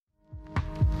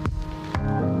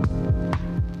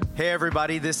Hey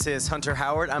everybody, this is Hunter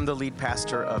Howard. I'm the lead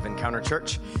pastor of Encounter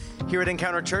Church. Here at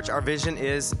Encounter Church, our vision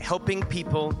is helping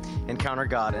people encounter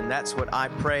God, and that's what I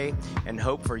pray and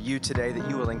hope for you today, that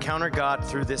you will encounter God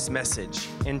through this message.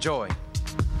 Enjoy.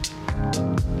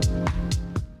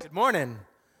 Good morning.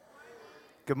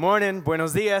 Good morning.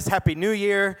 Buenos dias. Happy New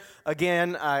Year.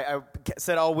 Again, I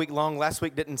said all week long. Last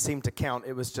week didn't seem to count.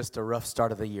 It was just a rough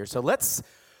start of the year. So let's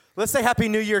say Happy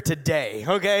New Year today,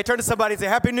 okay? Turn to somebody and say,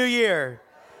 Happy New Year.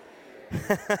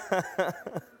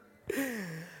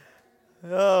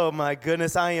 Oh my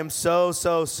goodness, I am so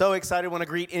excited. I want to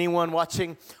greet anyone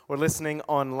watching or listening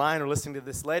online or listening to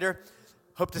this later.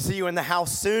 Hope to see you in the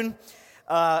house soon.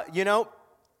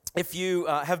 If you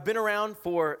have been around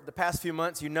for the past few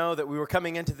months, you know that we were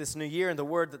coming into this new year, and the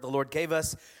word that the Lord gave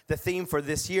us, the theme for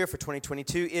this year, for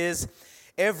 2022, is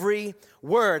every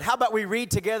word. How about we read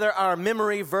together our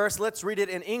memory verse? Let's read it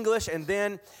in English and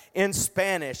then in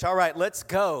Spanish. All right, let's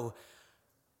go.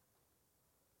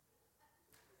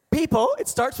 People, it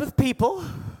starts with people.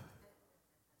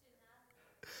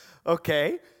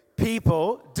 Okay,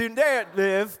 people do not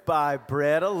live by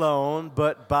bread alone,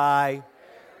 but by...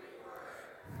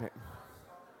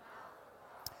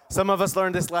 Some of us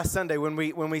learned this last Sunday. When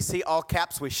we see all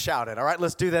caps, we shout it. All right,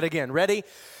 let's do that again. Ready?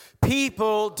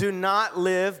 People do not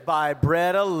live by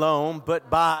bread alone, but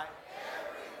by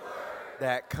every word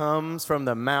that comes from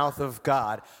the mouth of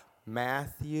God.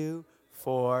 Matthew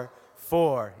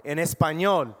 4:4. En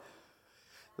español.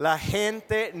 La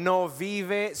gente no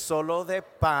vive solo de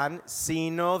pan,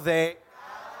 sino de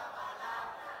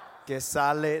que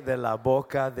sale de la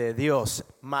boca de Dios.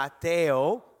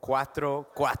 Mateo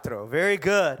 4:4. Very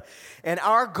good. And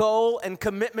our goal and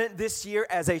commitment this year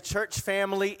as a church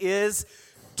family is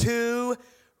to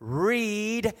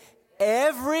read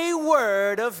every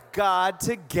word of God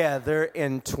together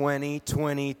in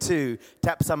 2022.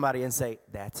 Tap somebody and say,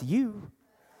 that's you.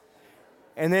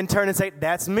 And then turn and say,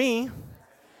 that's me.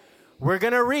 We're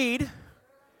going to read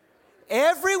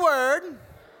every word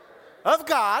of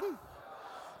God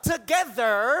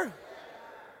together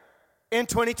in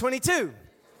 2022.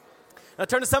 Now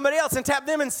turn to somebody else and tap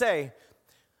them and say,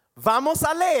 vamos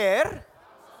a leer.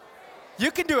 You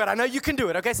can do it. I know you can do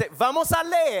it. Okay, say, vamos a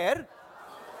leer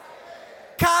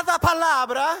cada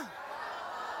palabra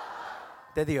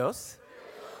de Dios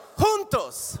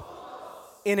juntos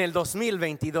en el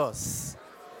 2022.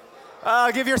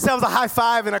 Give yourselves a high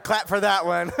five and a clap for that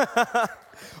one.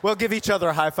 We'll give each other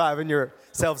a high five and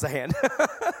yourselves a hand.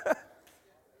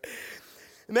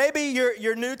 Maybe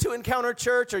you're new to Encounter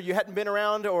Church, or you hadn't been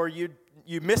around, or you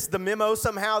missed the memo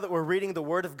somehow that we're reading the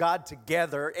Word of God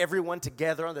together, everyone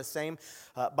together on the same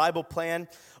Bible plan.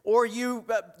 Or you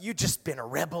just been a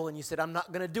rebel and you said, I'm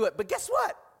not going to do it. But guess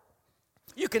what?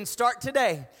 You can start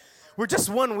today. We're just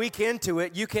 1 week into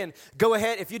it. You can go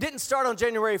ahead. If you didn't start on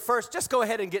January 1st, just go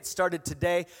ahead and get started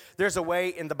today. There's a way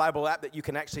in the Bible app that you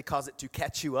can actually cause it to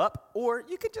catch you up, or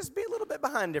you could just be a little bit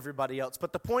behind everybody else.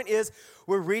 But the point is,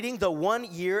 we're reading the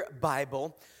 1-year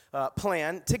Bible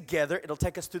plan together. It'll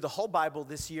take us through the whole Bible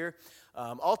this year.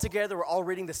 All together, we're all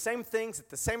reading the same things at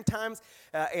the same times,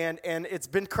 and it's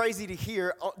been crazy to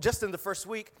hear just in the first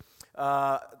week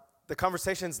the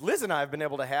conversations Liz and I have been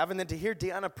able to have, and then to hear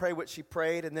Deanna pray what she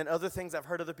prayed, and then other things I've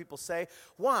heard other people say.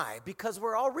 Why? Because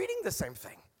we're all reading the same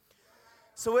thing.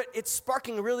 So it's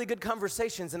sparking really good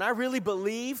conversations, and I really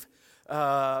believe,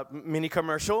 mini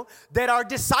commercial, that our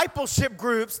discipleship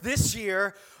groups this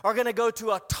year are going to go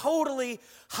to a totally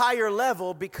higher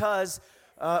level, because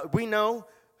we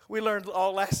learned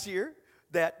all last year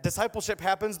that discipleship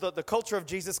happens, the culture of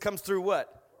Jesus comes through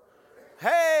what?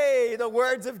 Hey, the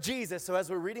words of Jesus. So as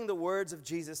we're reading the words of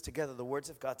Jesus together, the words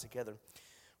of God together,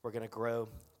 we're going to grow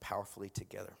powerfully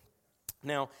together.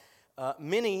 Now,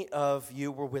 many of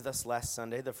you were with us last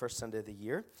Sunday, the first Sunday of the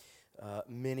year.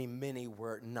 Many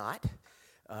were not.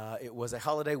 It was a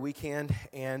holiday weekend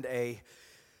and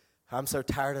I'm so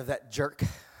tired of that jerk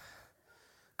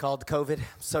called COVID. I'm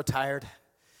so tired.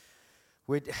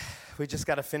 We just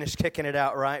got to finish kicking it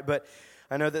out, right? But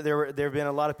I know that there have been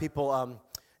a lot of people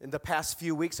in the past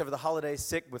few weeks over the holidays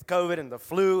sick with COVID and the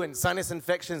flu and sinus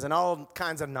infections and all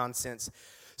kinds of nonsense.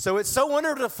 So it's so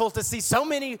wonderful to see so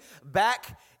many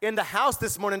back in the house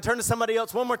this morning. Turn to somebody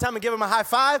else one more time and give them a high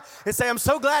five and say, I'm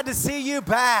so glad to see you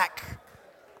back.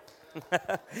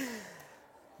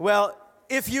 Well,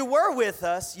 if you were with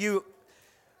us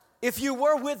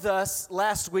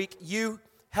last week, you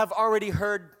have already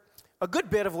heard a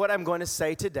good bit of what I'm going to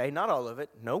say today. Not all of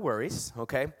it, no worries,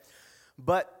 okay?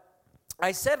 But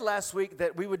I said last week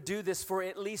that we would do this for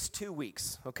at least 2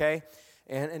 weeks, okay?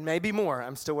 and maybe more.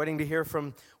 I'm still waiting to hear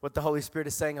from what the Holy Spirit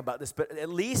is saying about this. But at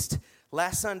least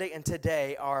last Sunday and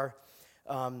today, our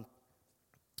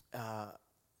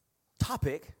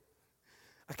topic,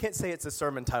 I can't say it's a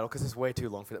sermon title because it's way too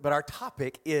long for that, but our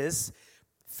topic is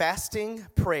fasting,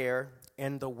 prayer,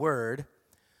 and the word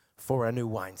for a new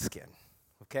wineskin.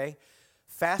 Okay?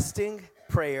 Fasting,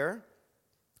 prayer,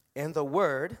 and the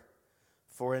word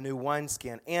for a new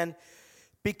wineskin. And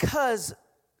because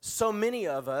so many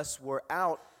of us were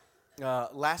out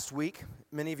last week,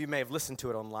 many of you may have listened to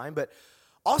it online, but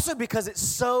also because it's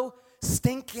so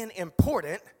stinking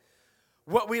important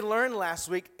what we learned last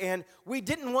week, and we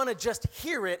didn't want to just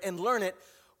hear it and learn it.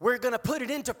 We're going to put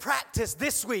it into practice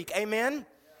this week. Amen?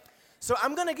 So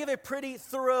I'm going to give a pretty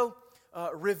thorough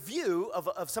review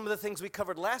of some of the things we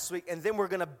covered last week, and then we're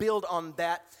going to build on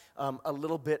that a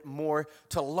little bit more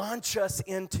to launch us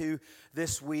into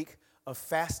this week of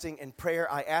fasting and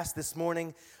prayer. I asked this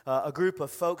morning a group of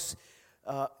folks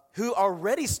who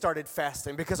already started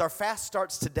fasting, because our fast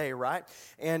starts today, right?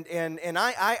 And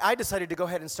I decided to go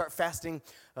ahead and start fasting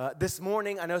this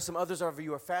morning. I know some others of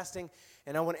you are fasting,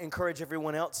 and I want to encourage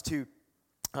everyone else to,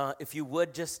 if you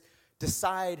would, just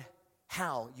decide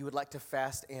how you would like to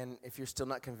fast, and if you're still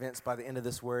not convinced by the end of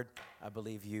this word, I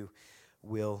believe you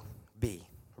will be.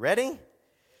 Ready?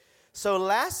 So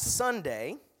last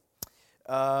Sunday,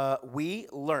 we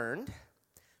learned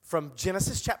from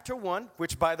Genesis chapter 1,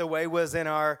 which, by the way, was in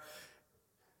our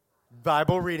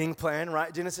Bible reading plan,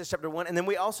 right? Genesis chapter 1. And then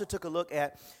we also took a look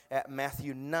at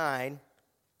Matthew 9.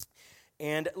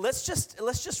 And let's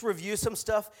just review some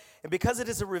stuff. And because it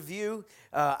is a review,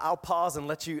 I'll pause and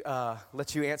let you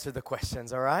answer the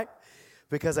questions, all right?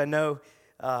 Because I know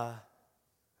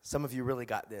some of you really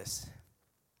got this.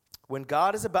 When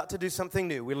God is about to do something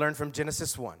new, we learned from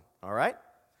Genesis 1, all right?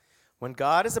 When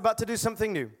God is about to do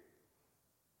something new,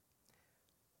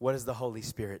 what does the Holy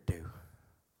Spirit do?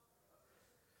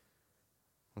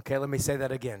 Okay, let me say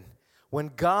that again.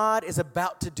 When God is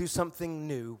about to do something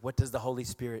new, what does the Holy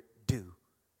Spirit do?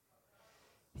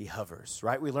 He hovers,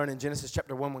 right? We learn in Genesis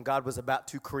chapter 1, when God was about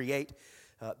to create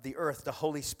the earth, the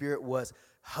Holy Spirit was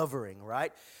hovering,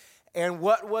 right? And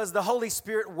what was the Holy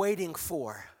Spirit waiting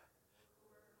for?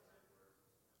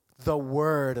 The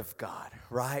Word of God,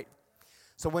 right?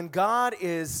 So when God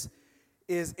is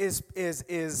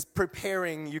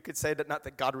preparing, you could say that, not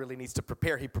that God really needs to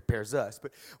prepare, He prepares us,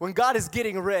 but when God is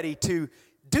getting ready to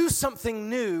do something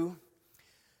new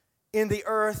in the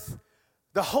earth,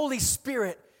 the Holy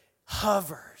Spirit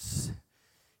hovers.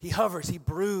 He hovers, He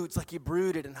broods like He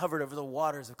brooded and hovered over the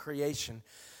waters of creation.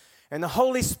 And the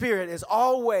Holy Spirit is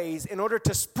always, in order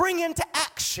to spring into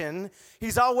action,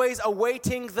 He's always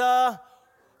awaiting the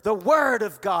Word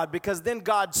of God, because then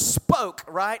God spoke,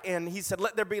 right? And He said,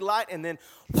 let there be light, and then,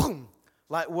 boom,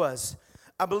 light was.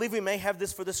 I believe we may have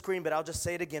this for the screen, but I'll just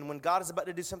say it again. When God is about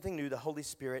to do something new, the Holy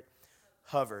Spirit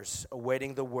hovers,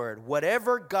 awaiting the Word.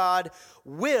 Whatever God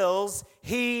wills,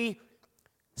 He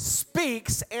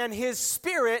speaks, and His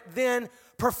Spirit then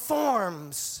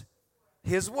performs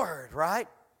His Word, right?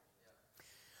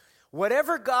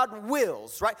 Whatever God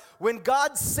wills, right? When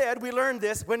God said, we learned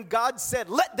this, when God said,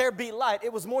 let there be light,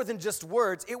 it was more than just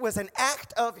words. It was an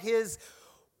act of His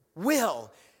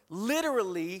will.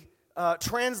 Literally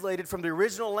translated from the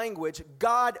original language,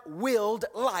 God willed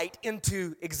light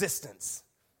into existence,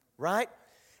 right?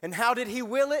 And how did He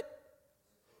will it?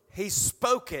 He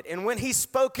spoke it. And when He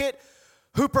spoke it,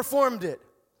 who performed it?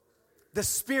 The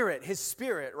Spirit, His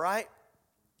Spirit, right?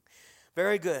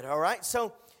 Very good, all right?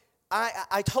 So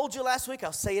I told you last week,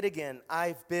 I'll say it again.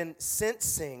 I've been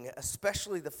sensing,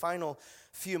 especially the final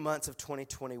few months of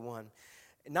 2021,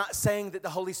 not saying that the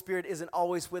Holy Spirit isn't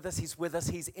always with us. He's with us.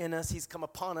 He's in us. He's come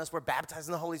upon us. We're baptized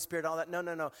in the Holy Spirit, all that.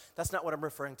 No. That's not what I'm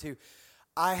referring to.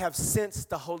 I have sensed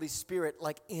the Holy Spirit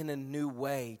like in a new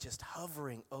way, just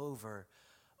hovering over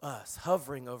us,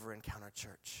 hovering over Encounter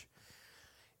Church.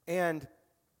 And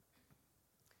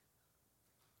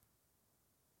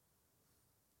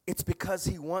it's because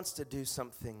He wants to do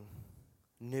something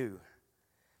new.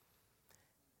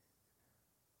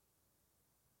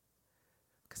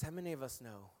 Because how many of us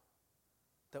know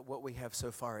that what we have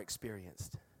so far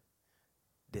experienced,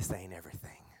 this ain't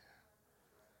everything?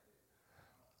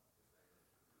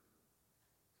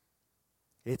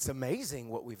 It's amazing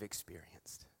what we've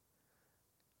experienced.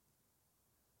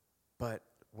 But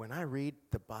when I read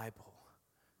the Bible,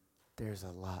 there's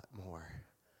a lot more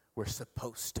we're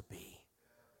supposed to be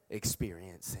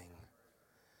experiencing.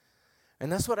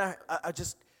 And that's what I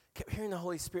just kept hearing the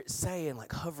Holy Spirit say, and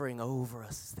like hovering over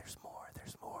us. There's more.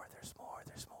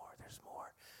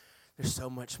 There's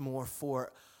so much more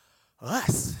for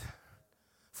us,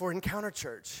 for Encounter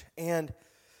Church. And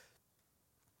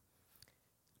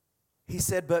he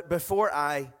said, but before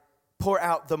I pour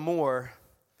out the more,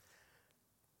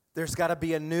 there's got to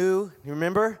be a new, you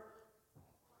remember?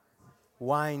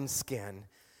 Wineskin.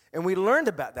 And we learned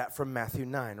about that from Matthew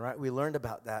 9, right? We learned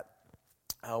about that.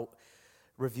 I'll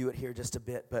review it here just a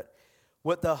bit. But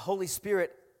what the Holy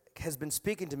Spirit has been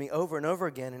speaking to me over and over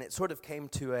again, and it sort of came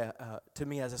to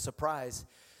me as a surprise.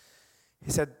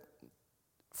 He said,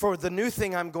 for the new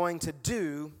thing I'm going to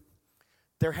do,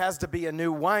 there has to be a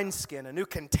new wineskin, a new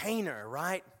container,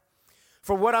 right?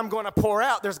 For what I'm going to pour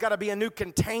out, there's got to be a new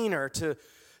container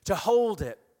to hold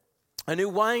it. A new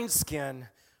wineskin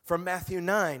from Matthew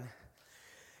 9.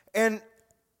 And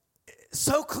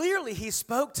so clearly he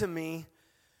spoke to me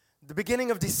the beginning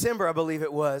of December, I believe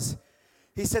it was.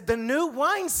 He said, the new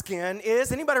wineskin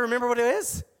is, anybody remember what it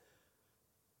is?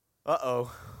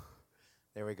 Uh-oh.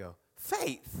 There we go.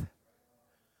 Faith.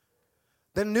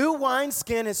 The new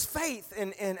wineskin is faith.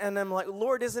 And I'm like,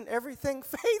 Lord, isn't everything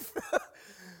faith?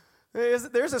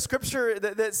 There's a scripture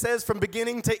that says from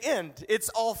beginning to end, it's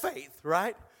all faith,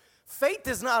 right? Faith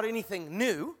is not anything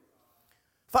new.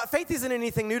 Faith isn't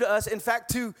anything new to us. In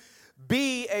fact, to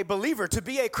be a believer, to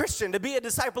be a Christian, to be a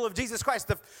disciple of Jesus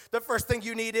Christ, the first thing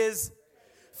you need is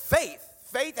faith.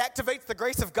 Faith activates the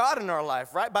grace of God in our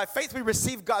life, right? By faith, we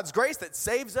receive God's grace that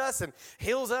saves us and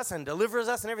heals us and delivers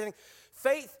us and everything.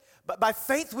 Faith, but by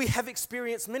faith, we have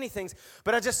experienced many things.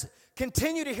 But I just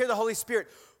continue to hear the Holy Spirit.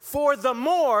 For the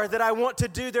more that I want to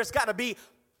do, there's got to be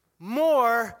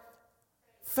more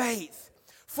faith.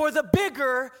 For the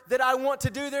bigger that I want to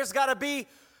do, there's got to be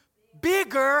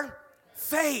bigger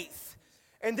faith.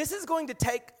 And this is going to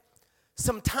take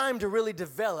some time to really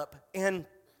develop. And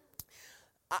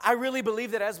I really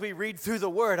believe that as we read through the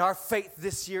Word, our faith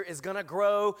this year is going to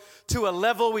grow to a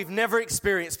level we've never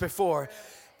experienced before.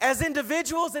 As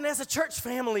individuals and as a church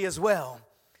family as well.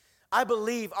 I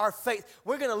believe our faith,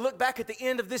 we're going to look back at the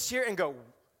end of this year and go,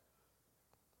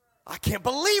 I can't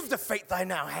believe the faith I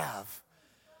now have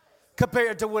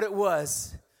compared to what it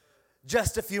was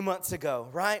just a few months ago,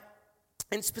 right?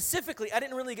 And specifically, I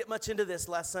didn't really get much into this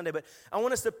last Sunday, but I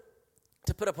want us to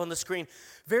put up on the screen.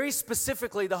 Very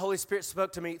specifically, the Holy Spirit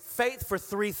spoke to me, faith for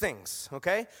three things,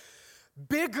 okay?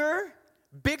 Bigger,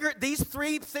 these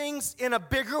three things in a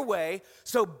bigger way.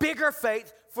 So bigger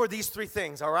faith for these three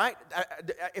things, all right?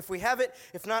 If we have it,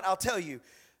 if not, I'll tell you.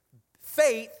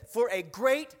 Faith for a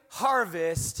great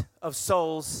harvest of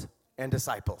souls and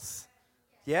disciples.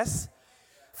 Yes?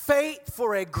 Faith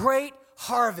for a great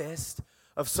harvest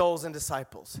of souls and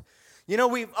disciples. You know,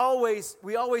 we always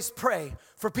pray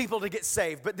for people to get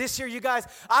saved. But this year, you guys,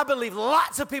 I believe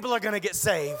lots of people are going to get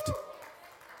saved.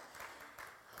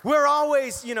 We're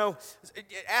always,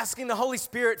 asking the Holy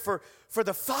Spirit for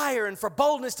the fire and for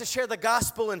boldness to share the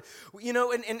gospel and,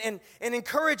 and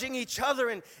encouraging each other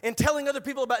and telling other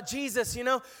people about Jesus,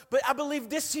 But I believe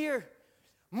this year,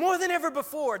 more than ever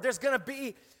before, there's going to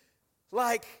be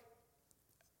like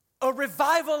a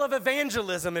revival of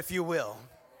evangelism, if you will.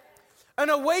 An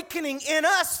awakening in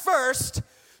us first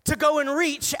to go and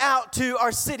reach out to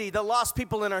our city, the lost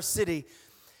people in our city,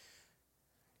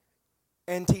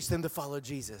 and teach them to follow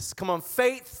Jesus. Come on,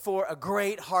 faith for a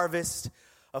great harvest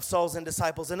of souls and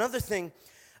disciples. Another thing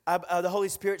the Holy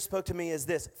Spirit spoke to me is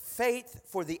this: faith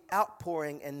for the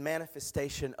outpouring and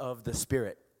manifestation of the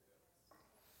Spirit.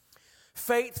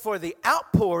 Faith for the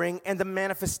outpouring and the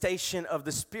manifestation of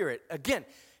the Spirit. Again,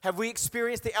 have we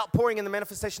experienced the outpouring and the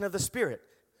manifestation of the Spirit?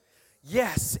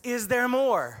 Yes. Is there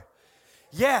more?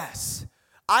 Yes.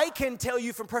 I can tell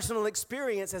you from personal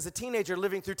experience as a teenager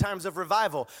living through times of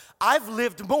revival, I've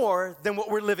lived more than what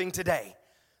we're living today.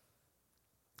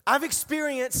 I've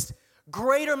experienced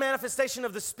greater manifestation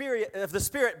of the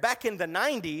Spirit back in the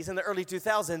 90s and the early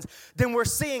 2000s than we're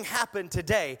seeing happen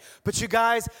today. But you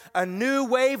guys, a new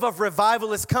wave of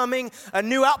revival is coming. A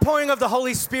new outpouring of the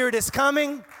Holy Spirit is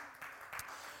coming.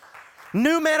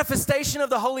 New manifestation of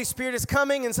the Holy Spirit is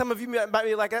coming, and some of you might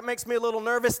be like, that makes me a little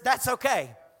nervous. That's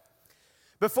okay.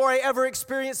 Before I ever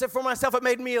experienced it for myself, it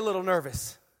made me a little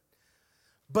nervous.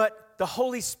 But the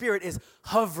Holy Spirit is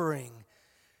hovering,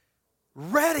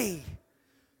 ready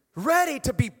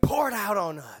to be poured out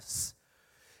on us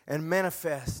and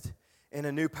manifest in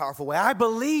a new, powerful way. I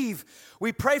believe,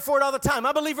 we pray for it all the time.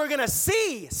 I believe we're going to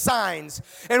see signs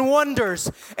and wonders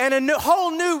and a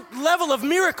whole new level of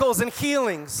miracles and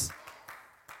healings.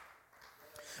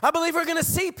 I believe we're going to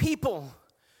see people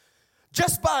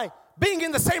just by being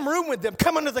in the same room with them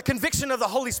come under the conviction of the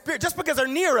Holy Spirit just because they're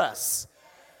near us.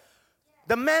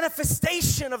 The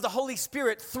manifestation of the Holy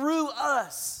Spirit through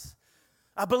us.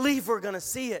 I believe we're going to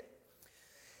see it.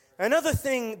 Another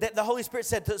thing that the Holy Spirit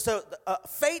said,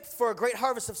 faith for a great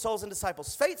harvest of souls and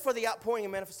disciples, faith for the outpouring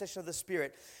and manifestation of the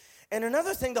Spirit. And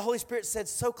another thing the Holy Spirit said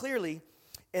so clearly,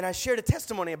 and I shared a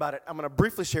testimony about it. I'm going to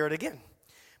briefly share it again.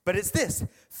 But it's this,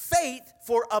 faith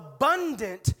for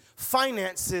abundant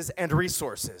finances and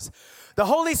resources. The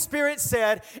Holy Spirit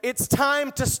said, it's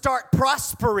time to start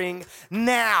prospering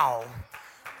now.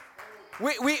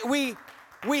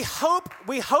 We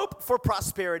hope for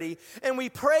prosperity and we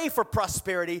pray for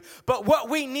prosperity, but what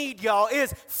we need, y'all,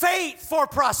 is faith for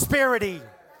prosperity.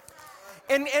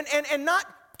 And not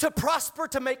to prosper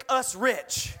to make us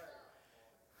rich.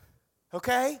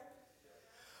 Okay?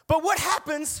 But what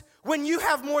happens when you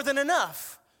have more than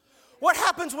enough? What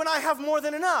happens when I have more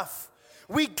than enough?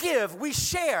 We give, we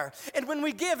share. And when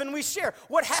we give and we share,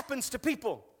 what happens to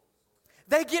people?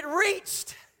 They get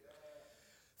reached.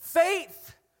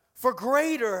 Faith for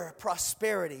greater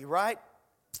prosperity, right?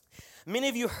 Many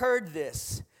of you heard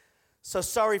this, so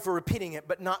sorry for repeating it,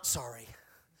 but not sorry.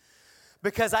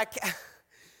 Because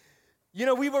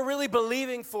we were really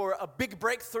believing for a big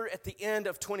breakthrough at the end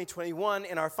of 2021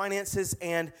 in our finances,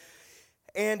 and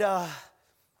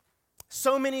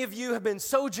so many of you have been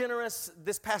so generous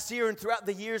this past year and throughout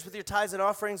the years with your tithes and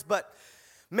offerings, but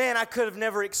man, I could have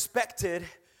never expected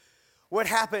what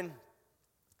happened.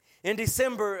 In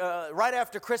December, right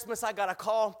after Christmas, I got a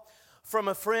call from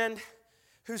a friend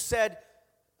who said,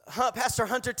 Pastor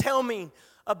Hunter, tell me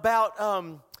about,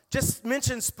 just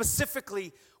mention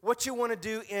specifically what you want to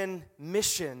do in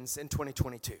missions in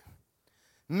 2022.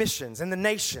 Missions in the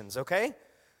nations, okay?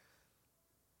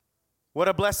 What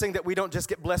a blessing that we don't just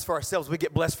get blessed for ourselves, we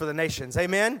get blessed for the nations.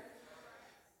 Amen?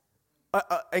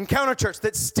 Encounter Church,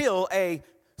 that's still a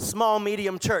small,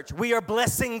 medium church. We are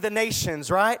blessing the nations,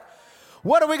 right?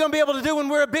 What are we going to be able to do when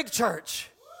we're a big church?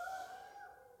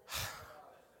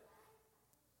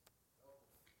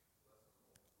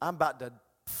 I'm about to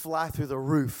fly through the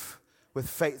roof with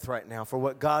faith right now for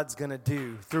what God's going to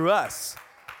do through us.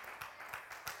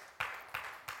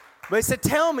 But he said,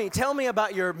 tell me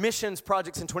about your missions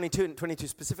projects in 22 and 22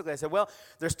 specifically. I said, well,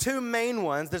 there's two main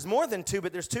ones. There's more than two,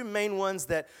 but there's two main ones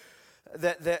that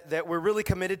we're really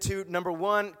committed to. Number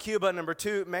one, Cuba. Number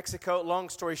two, Mexico. Long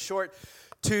story short,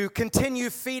 to continue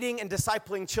feeding and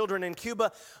discipling children in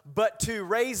Cuba, but to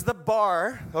raise the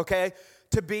bar, okay,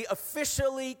 to be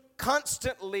officially,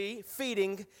 constantly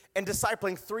feeding and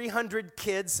discipling 300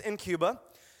 kids in Cuba,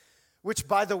 which,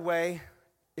 by the way,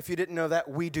 if you didn't know that,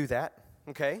 we do that,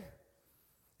 okay?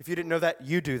 If you didn't know that,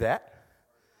 you do that,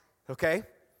 okay?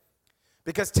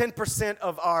 Because 10%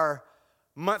 of our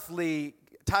monthly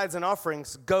tithes and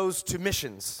offerings goes to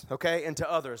missions, okay, and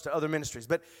to others, to other ministries.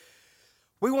 But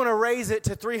we want to raise it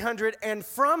to 300, and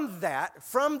from that,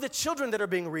 from the children that are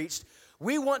being reached,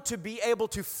 we want to be able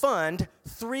to fund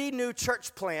 3 new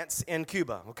church plants in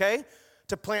Cuba, okay?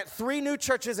 To plant 3 new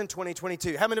churches in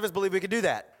 2022. How many of us believe we could do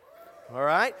that? All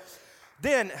right.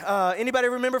 Then, anybody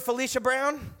remember Felicia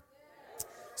Brown?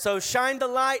 So Shine the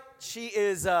Light, she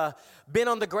is been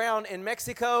on the ground in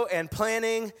Mexico and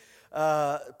planning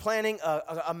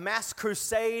a mass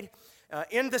crusade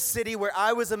in the city where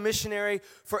I was a missionary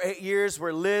for 8 years,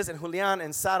 where Liz and Julian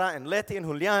and Sara and Letty and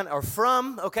Julian are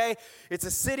from, okay? It's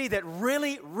a city that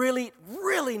really, really,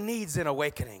 really needs an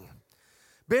awakening.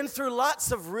 Been through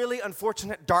lots of really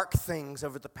unfortunate, dark things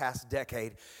over the past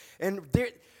decade. And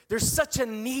there's such a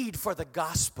need for the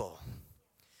gospel.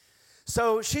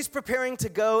 So she's preparing to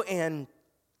go and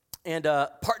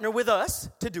partner with us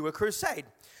to do a crusade.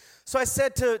 So I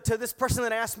said to this person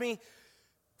that asked me,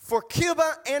 for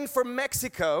Cuba and for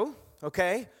Mexico,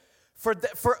 okay, for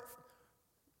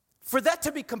that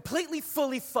to be completely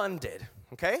fully funded,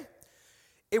 okay,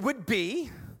 it would be,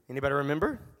 anybody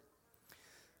remember?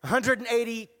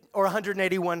 $180,000 or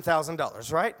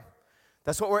 $181,000, right?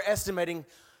 That's what we're estimating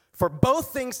for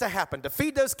both things to happen, to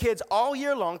feed those kids all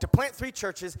year long, to plant 3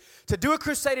 churches, to do a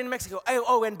crusade in Mexico.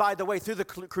 Oh, and by the way, through the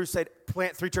crusade,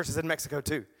 plant 3 churches in Mexico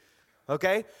too,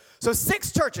 okay? So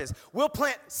 6 churches. We'll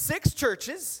plant 6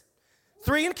 churches,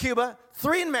 3 in Cuba,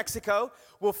 3 in Mexico.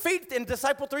 We'll feed and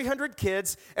disciple 300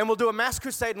 kids, and we'll do a mass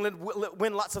crusade and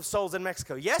win lots of souls in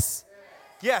Mexico. Yes?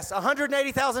 Yes,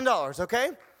 $180,000,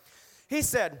 okay? He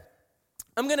said,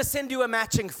 I'm going to send you a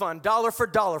matching fund, dollar for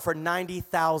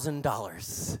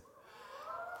 $90,000.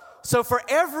 So for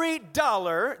every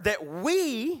dollar that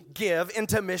we give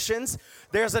into missions,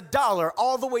 there's a dollar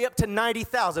all the way up to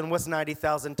 90,000. What's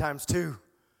 90,000 times 2?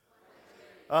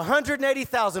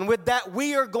 180,000. With that,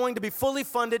 we are going to be fully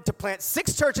funded to plant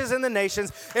 6 churches in the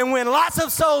nations and win lots of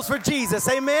souls for Jesus.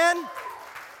 Amen?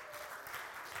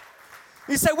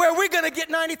 You say, where are we going to get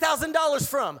 $90,000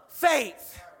 from?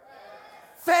 Faith.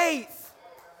 Faith.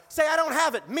 Say, I don't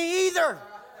have it. Me either.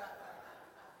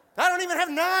 I don't even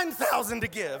have 9,000 to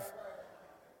give.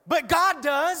 But God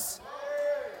does.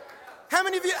 How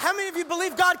many of you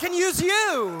believe God can use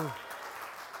you?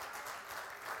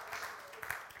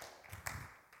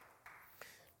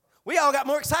 We all got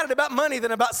more excited about money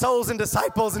than about souls and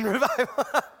disciples and revival.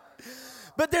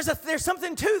 But there's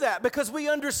something to that, because we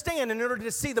understand in order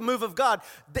to see the move of God,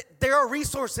 there are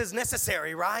resources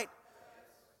necessary, right?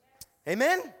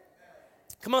 Amen?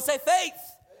 Come on, say faith.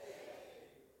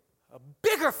 A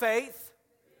bigger faith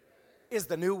is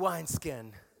the new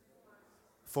wineskin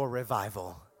for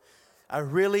revival. I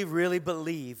really, really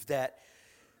believe that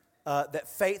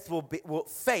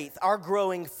faith our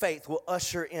growing faith will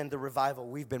usher in the revival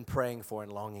we've been praying for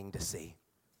and longing to see.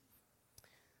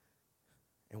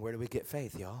 And where do we get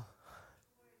faith, y'all?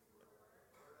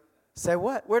 Say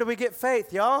what? Where do we get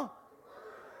faith, y'all?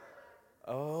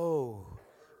 Oh,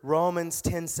 Romans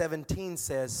 10:17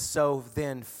 says, so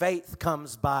then faith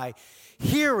comes by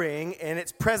hearing, and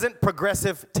it's present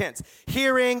progressive tense.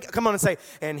 Hearing, come on and say,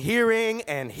 and hearing,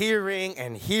 and hearing,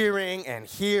 and hearing, and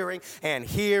hearing, and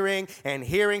hearing, and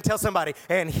hearing. Tell somebody,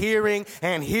 and hearing,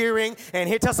 and hearing, and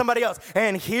here, tell somebody else,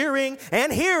 and hearing,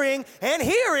 and hearing, and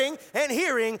hearing, and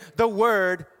hearing the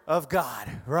word of God,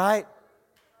 right?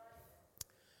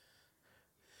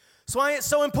 That's why it's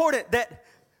so important that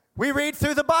we read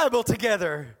through the Bible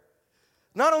together.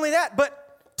 Not only that, but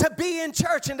to be in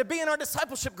church and to be in our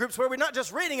discipleship groups where we're not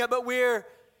just reading it, but we're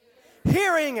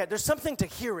hearing it. There's something to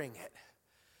hearing it.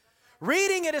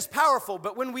 Reading it is powerful,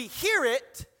 but when we hear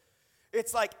it,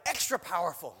 it's like extra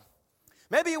powerful.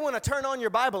 Maybe you want to turn on your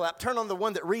Bible app, turn on the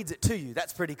one that reads it to you.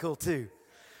 That's pretty cool too.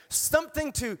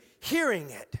 Something to hearing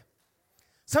it.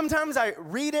 Sometimes I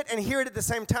read it and hear it at the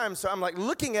same time, so I'm like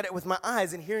looking at it with my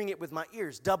eyes and hearing it with my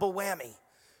ears. Double whammy,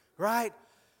 right?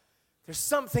 There's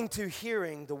something to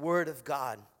hearing the word of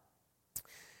God.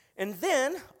 And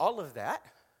then, all of that,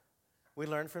 we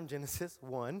learn from Genesis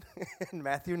 1 and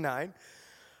Matthew 9.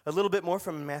 A little bit more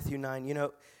from Matthew 9. You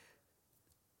know,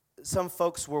 some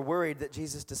folks were worried that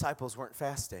Jesus' disciples weren't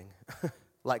fasting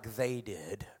like they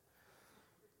did.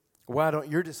 Why don't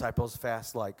your disciples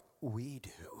fast like we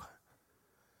do?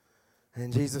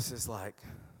 And Jesus is like,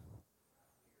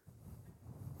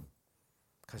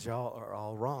 because y'all are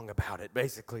all wrong about it,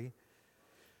 basically.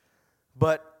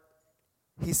 But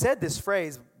he said this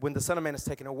phrase, when the Son of Man is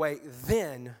taken away,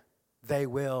 then they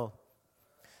will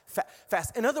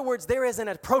fast. In other words, there is an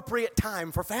appropriate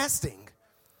time for fasting,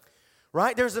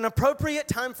 right? There's an appropriate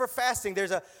time for fasting.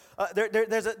 There's a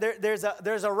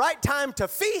right time to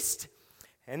feast,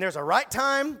 and there's a right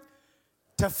time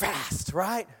to fast,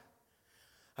 right?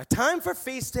 A time for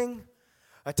feasting,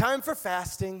 a time for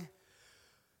fasting.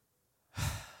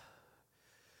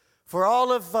 For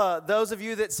all of those of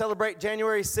you that celebrate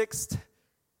January 6th,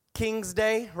 King's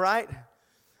Day, right?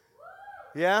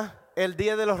 Yeah, El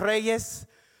Día de los Reyes.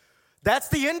 That's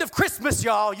the end of Christmas,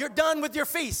 y'all. You're done with your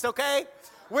feast, okay?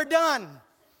 We're done,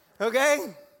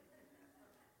 okay?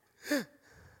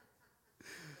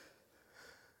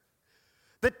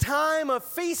 The time of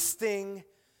feasting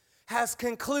has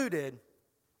concluded.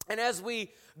 And as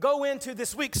we go into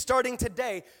this week, starting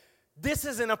today, this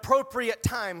is an appropriate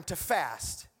time to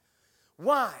fast.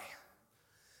 Why?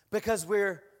 Because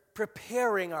we're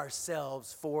preparing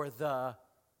ourselves for the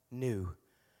new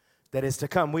that is to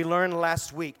come. We learned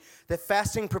last week that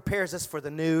fasting prepares us for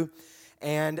the new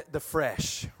and the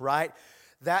fresh, right?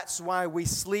 That's why we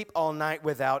sleep all night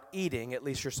without eating, at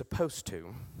least you're supposed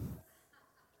to.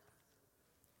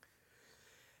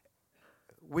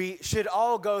 We should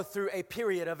all go through a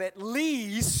period of at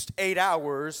least 8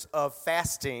 hours of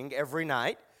fasting every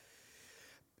night.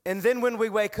 And then when we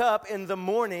wake up in the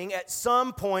morning, at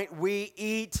some point we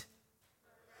eat,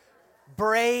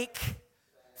 break,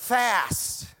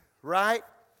 fast, right?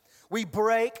 We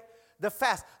break the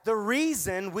fast. The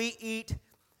reason we eat,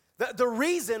 the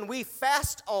reason we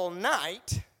fast all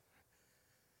night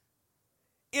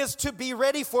is to be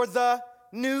ready for the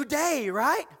new day,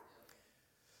 right?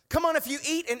 Come on, if you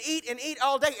eat and eat and eat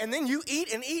all day, and then you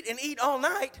eat and eat and eat all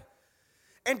night,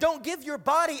 and don't give your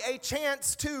body a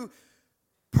chance to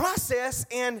process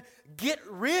and get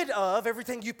rid of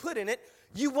everything you put in it,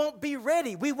 you won't be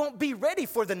ready. We won't be ready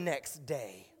for the next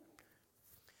day.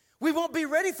 We won't be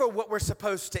ready for what we're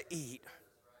supposed to eat.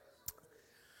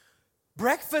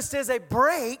 Breakfast is a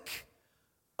break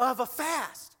of a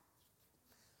fast.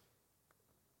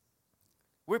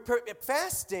 We're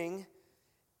fasting.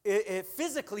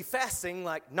 Physically fasting,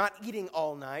 like not eating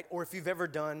all night, or if you've ever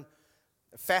done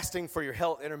fasting for your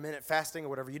health, intermittent fasting or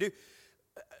whatever you do,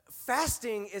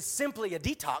 fasting is simply a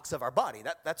detox of our body.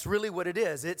 That's really what it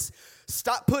is. It's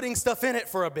stop putting stuff in it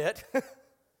for a bit,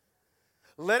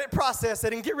 let it process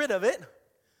it and get rid of it,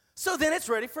 so then it's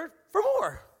ready for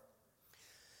more.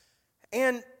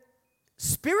 And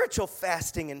spiritual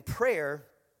fasting and prayer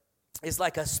is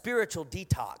like a spiritual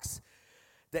detox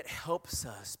that helps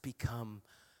us become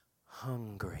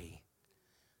hungry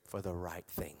for the right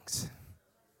things.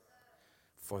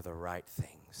 For the right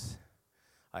things.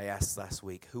 I asked last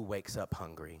week, who wakes up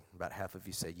hungry? About half of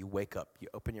you say you wake up, you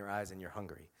open your eyes and you're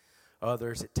hungry.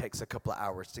 Others, it takes a couple of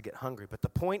hours to get hungry. But the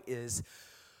point is,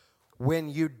 when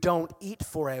you don't eat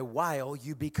for a while,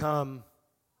 you become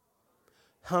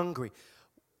hungry.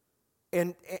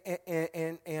 And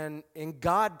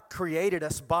God created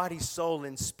us body, soul,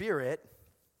 and spirit.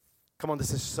 Come on,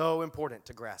 this is so important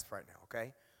to grasp right now,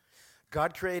 okay?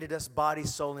 God created us body,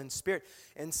 soul, and spirit.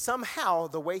 And somehow,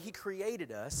 the way He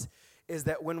created us is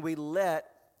that when we let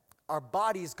our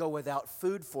bodies go without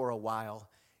food for a while,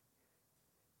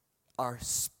 our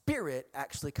spirit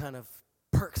actually kind of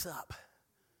perks up.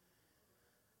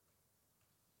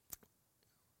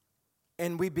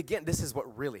 And we begin, this is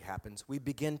what really happens, we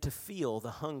begin to feel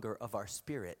the hunger of our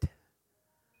spirit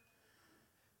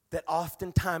that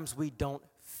oftentimes we don't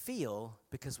feel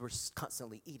because we're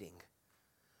constantly eating.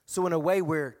 So in a way,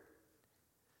 we're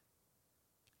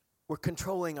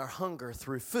controlling our hunger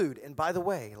through food. And by the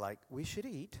way, like, we should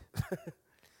eat.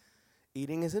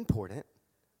 Eating is important.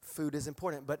 Food is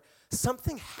important. But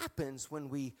something happens when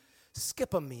we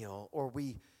skip a meal, or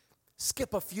we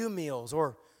skip a few meals,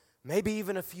 or maybe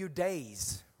even a few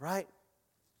days, right?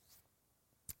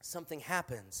 Something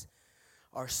happens.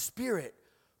 Our spirit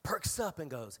perks up and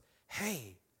goes,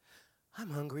 hey, I'm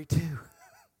hungry too.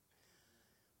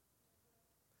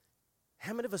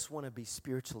 How many of us want to be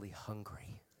spiritually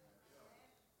hungry?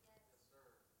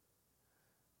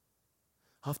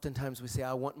 Oftentimes we say,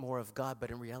 I want more of God,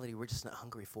 but in reality, we're just not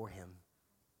hungry for Him.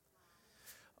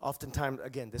 Oftentimes,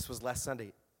 again, this was last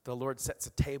Sunday, the Lord sets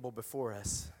a table before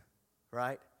us,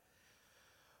 right?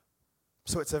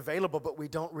 So it's available, but we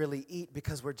don't really eat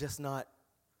because we're not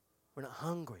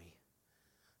hungry.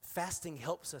 Fasting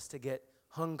helps us to get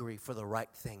hungry for the right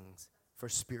things, for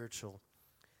spiritual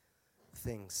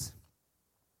things,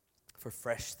 for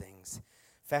fresh things.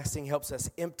 Fasting helps us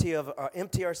empty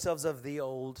ourselves of the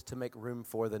old to make room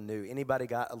for the new. Anybody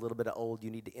got a little bit of old you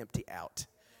need to empty out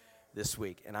this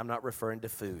week? And I'm not referring to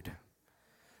food.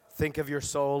 Think of your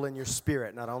soul and your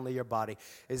spirit, not only your body.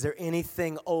 Is there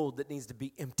anything old that needs to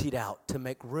be emptied out to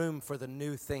make room for the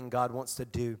new thing God wants to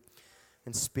do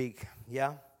and speak?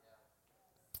 Yeah?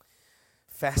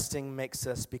 Fasting makes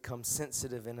us become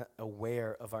sensitive and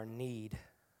aware of our need,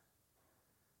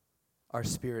 our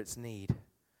spirit's need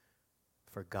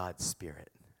for God's Spirit.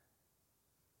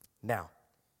 Now,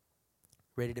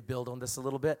 ready to build on this a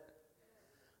little bit?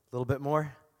 A little bit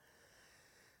more?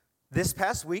 This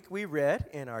past week, we read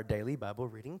in our daily Bible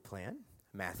reading plan,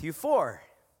 Matthew 4.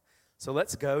 So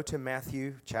let's go to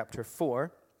Matthew chapter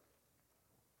 4.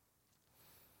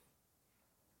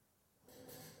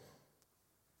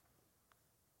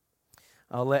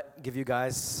 I'll give you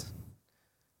guys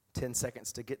 10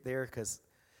 seconds to get there, because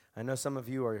I know some of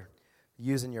you are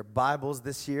using your Bibles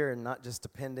this year and not just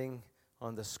depending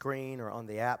on the screen or on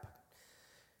the app.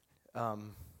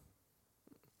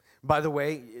 By the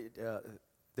way,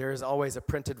 there is always a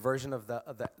printed version of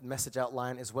the message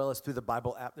outline, as well as through the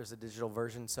Bible app. There's a digital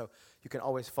version, so you can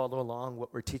always follow along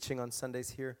what we're teaching on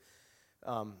Sundays here.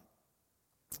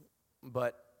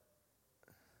 But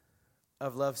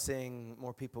I've loved seeing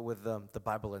more people with the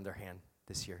Bible in their hand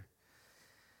this year.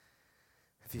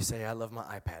 If you say, I love my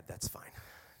iPad, that's fine.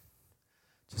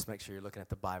 Just make sure you're looking at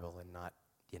the Bible and not,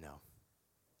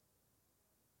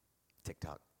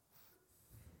 TikTok.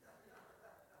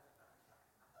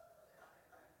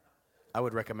 I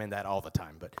would recommend that all the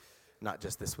time, but not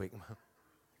just this week.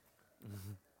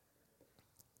 Mm-hmm.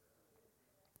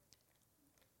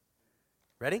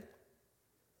 Ready?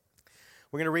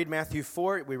 We're going to read Matthew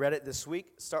 4. We read it this week.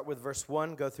 Start with verse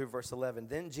 1, go through verse 11.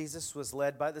 Then Jesus was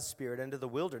led by the Spirit into the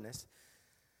wilderness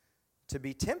to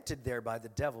be tempted there by the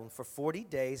devil. And for 40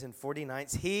 days and 40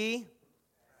 nights, he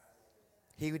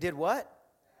did what?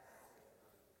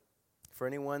 For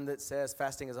anyone that says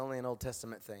fasting is only an Old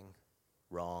Testament thing,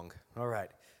 wrong. All right.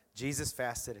 Jesus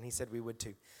fasted, and he said we would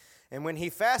too. And when he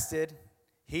fasted,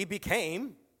 he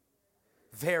became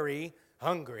very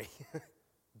hungry.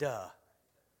 Duh.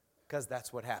 Because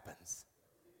that's what happens.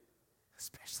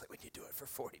 Especially when you do it for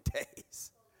 40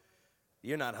 days.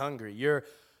 You're not hungry. You're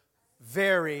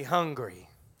very hungry,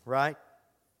 right?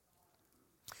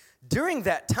 During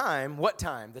that time, what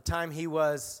time? The time he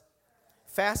was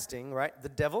fasting, right, the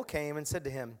devil came and said to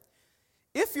him,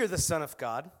 "If you're the Son of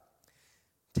God,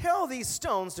 tell these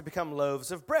stones to become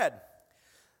loaves of bread."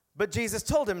 But Jesus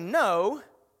told him, no.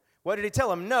 What did he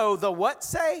tell him? No, the what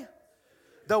say?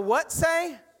 The what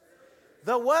say?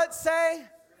 The what say?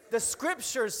 The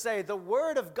scriptures say, the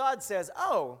word of God says,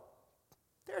 oh,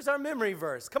 there's our memory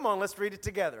verse. Come on, let's read it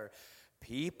together.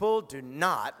 People do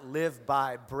not live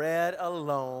by bread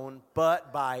alone,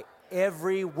 but by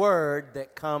every word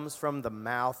that comes from the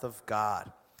mouth of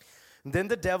God. And then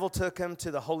the devil took him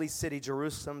to the holy city,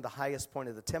 Jerusalem, the highest point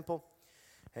of the temple.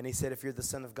 And he said, if you're the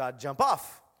Son of God, jump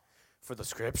off. For the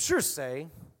scriptures say,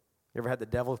 you ever had the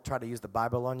devil try to use the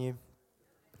Bible on you?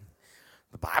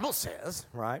 The Bible says,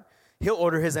 right? He'll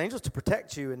order his angels to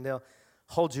protect you, and they'll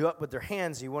hold you up with their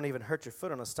hands. You won't even hurt your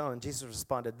foot on a stone. And Jesus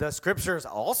responded, the scriptures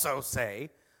also say,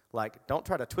 like, don't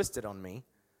try to twist it on me.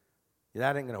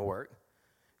 That ain't going to work.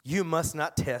 You must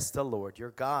not test the Lord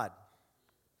your God.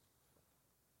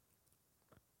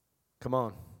 Come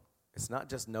on. It's not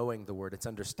just knowing the word, it's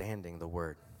understanding the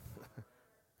word.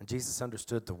 And Jesus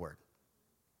understood the word.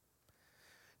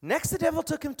 Next, the devil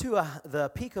took him to the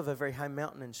peak of a very high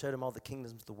mountain and showed him all the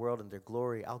kingdoms of the world and their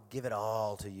glory. I'll give it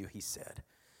all to you, he said,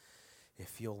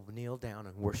 if you'll kneel down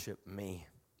and worship me.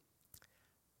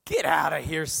 Get out of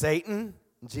here, Satan,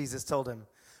 Jesus told him.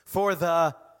 For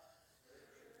the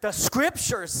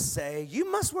scriptures say,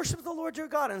 you must worship the Lord your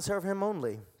God and serve him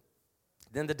only.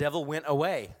 Then the devil went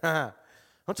away.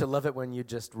 Don't you love it when you're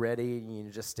just ready and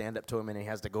you just stand up to him and he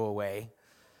has to go away?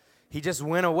 He just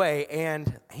went away,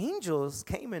 and angels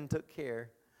came and took care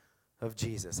of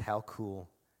Jesus. How cool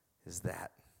is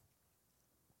that?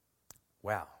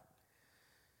 Wow.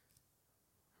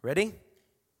 Ready?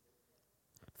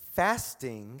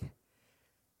 Fasting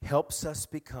helps us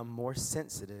become more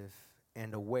sensitive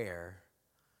and aware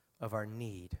of our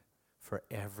need for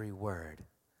every word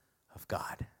of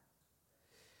God.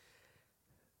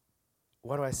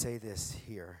 Why do I say this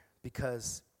here?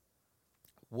 Because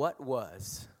what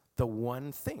was the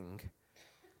one thing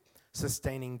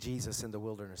sustaining Jesus in the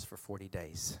wilderness for 40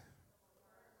 days?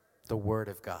 The Word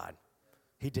of God.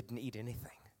 He didn't eat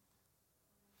anything.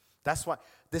 That's why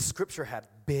this scripture had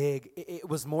it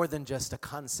was more than just a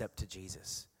concept to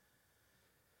Jesus.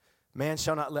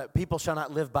 People shall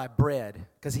not live by bread,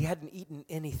 because he hadn't eaten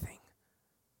anything,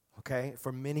 okay,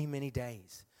 for many, many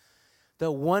days.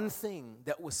 The one thing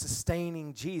that was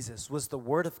sustaining Jesus was the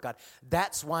Word of God.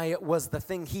 That's why it was the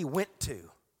thing he went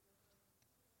to.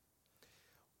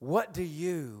 What do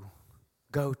you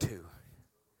go to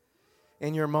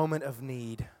in your moment of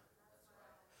need?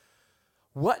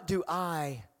 What do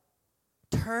I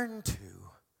turn to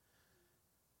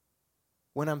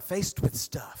when I'm faced with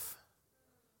stuff?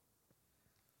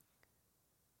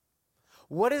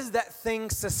 What is that thing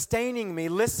sustaining me?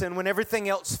 Listen, when everything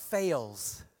else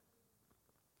fails.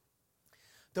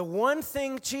 The one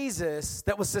thing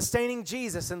that was sustaining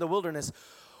Jesus in the wilderness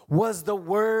was the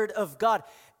Word of God.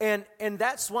 And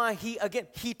that's why he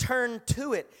turned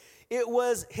to it. It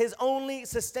was his only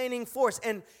sustaining force.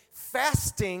 And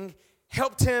fasting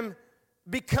helped him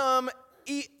become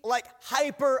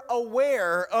hyper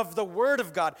aware of the Word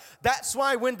of God. That's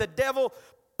why when the devil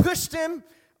pushed him,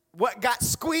 what got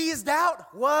squeezed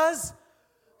out was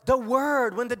the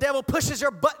Word. When the devil pushes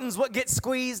your buttons, what gets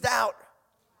squeezed out?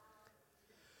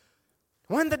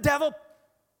 When the devil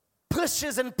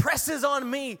pushes and presses on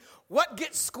me, what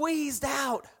gets squeezed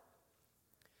out?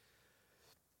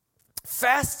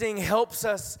 Fasting helps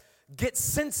us get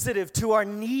sensitive to our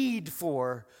need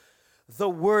for the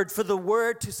Word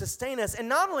to sustain us. And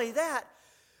not only that,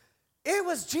 it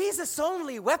was Jesus'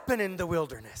 only weapon in the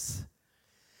wilderness.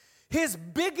 His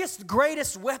biggest,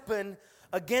 greatest weapon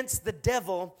against the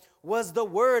devil was the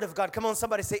Word of God. Come on,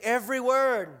 somebody say, every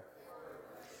word.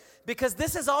 Because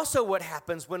this is also what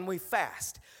happens when we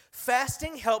fast.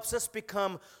 Fasting helps us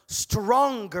become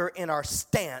stronger in our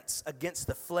stance against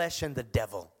the flesh and the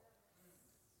devil.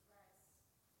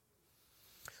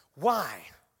 Why?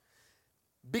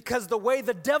 Because the way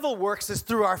the devil works is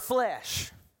through our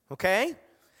flesh, okay?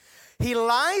 He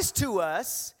lies to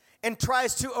us and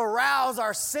tries to arouse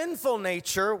our sinful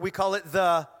nature, we call it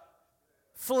the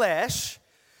flesh,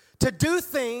 to do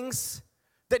things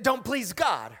that don't please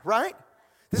God, right?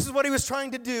 This is what he was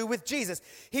trying to do with Jesus.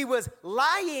 He was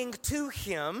lying to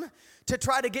him to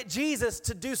try to get Jesus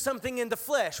to do something in the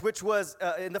flesh, which was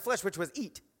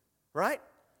eat, right?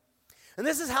 And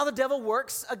this is how the devil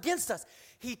works against us.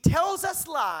 He tells us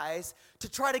lies to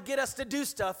try to get us to do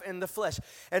stuff in the flesh.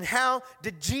 And how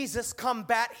did Jesus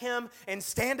combat him and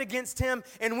stand against him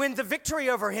and win the victory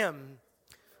over him?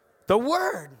 The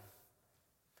Word.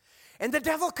 And the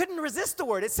devil couldn't resist the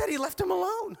Word. It said he left him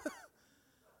alone.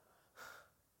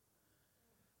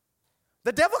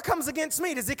 The devil comes against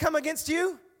me. Does he come against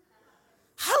you?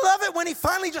 I love it when he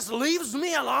finally just leaves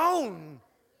me alone.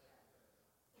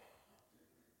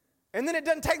 And then it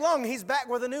doesn't take long. He's back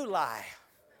with a new lie.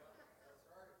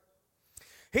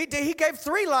 He gave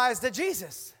 3 lies to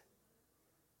Jesus.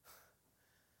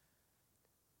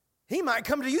 He might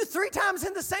come to you 3 times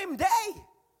in the same day.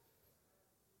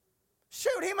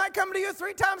 Shoot, he might come to you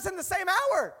 3 times in the same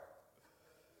hour.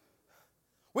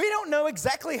 We don't know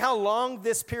exactly how long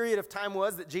this period of time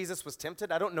was that Jesus was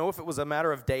tempted. I don't know if it was a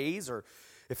matter of days or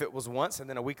if it was once and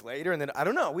then a week later. And then I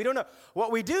don't know. We don't know.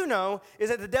 What we do know is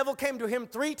that the devil came to him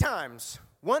 3 times.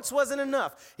 Once wasn't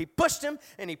enough. He pushed him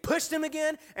and he pushed him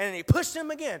again and then he pushed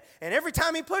him again. And every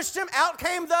time he pushed him, out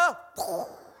came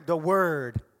the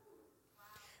word.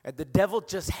 And the devil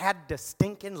just had to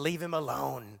stinking leave him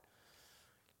alone.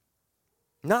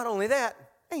 Not only that,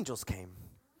 angels came.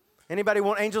 Anybody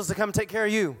want angels to come take care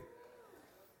of you?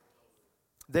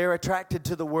 They're attracted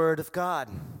to the word of God.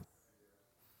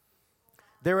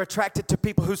 They're attracted to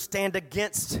people who stand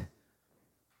against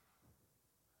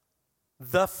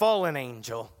the fallen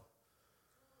angel.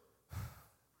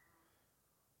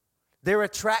 They're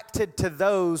attracted to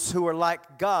those who are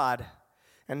like God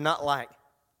and not like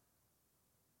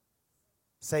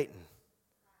Satan.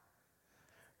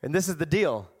 And this is the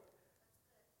deal.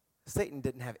 Satan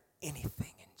didn't have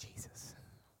anything in Jesus.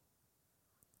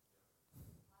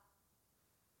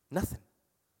 Nothing.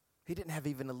 He didn't have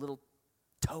even a little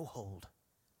toehold.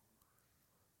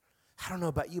 I don't know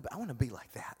about you, but I want to be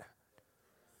like that.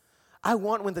 I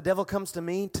want when the devil comes to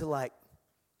me to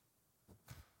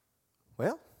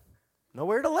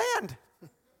nowhere to land.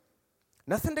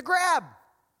 Nothing to grab.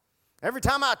 Every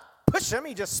time I push him,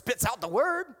 he just spits out the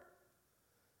word.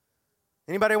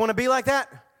 Anybody want to be like that?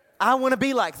 I want to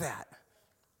be like that.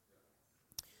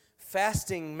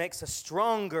 Fasting makes us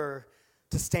stronger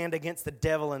to stand against the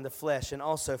devil and the flesh, and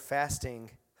also fasting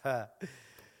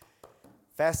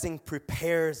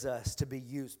prepares us to be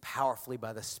used powerfully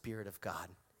by the Spirit of God.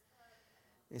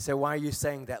 You say, why are you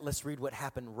saying that? Let's read what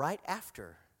happened right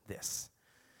after this.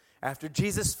 After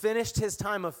Jesus finished his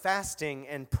time of fasting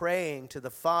and praying to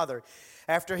the Father,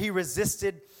 after he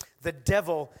resisted the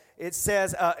devil, it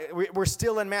says, we're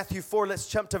still in Matthew 4, let's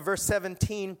jump to verse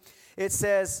 17. It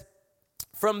says,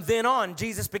 from then on,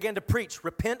 Jesus began to preach,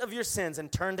 repent of your sins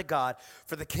and turn to God,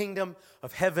 for the kingdom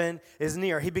of heaven is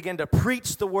near. He began to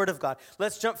preach the word of God.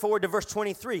 Let's jump forward to verse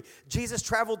 23. Jesus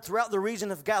traveled throughout the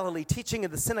region of Galilee, teaching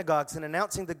in the synagogues and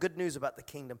announcing the good news about the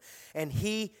kingdom. And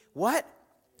he, what?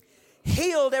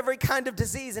 Healed every kind of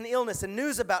disease and illness, and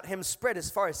news about him spread as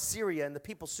far as Syria, and the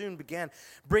people soon began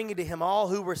bringing to him all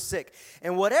who were sick.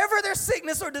 And whatever their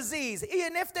sickness or disease,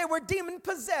 even if they were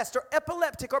demon-possessed or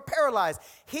epileptic or paralyzed,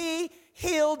 he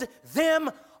healed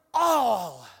them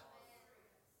all.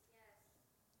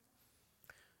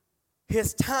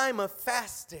 His time of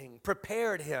fasting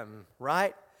prepared him,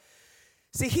 right?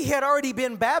 See, he had already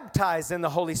been baptized in the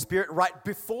Holy Spirit right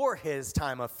before his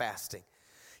time of fasting.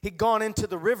 He'd gone into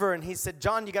the river and he said,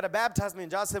 John, you got to baptize me.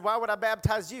 And John said, why would I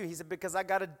baptize you? He said, because I've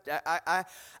got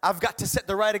to set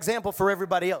the right example for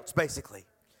everybody else, basically.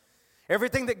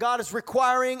 Everything that God is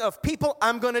requiring of people,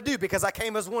 I'm going to do because I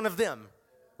came as one of them,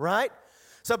 right?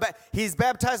 So he's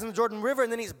baptized in the Jordan River,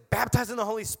 and then he's baptized in the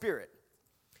Holy Spirit.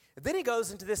 And then he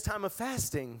goes into this time of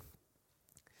fasting.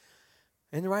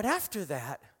 And right after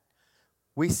that,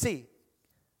 we see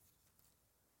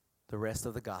the rest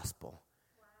of the gospel.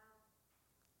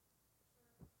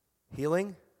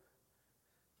 Healing,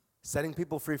 setting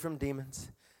people free from demons,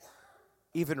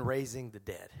 even raising the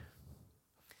dead.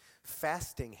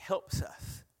 Fasting helps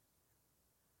us.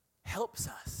 Helps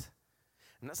us.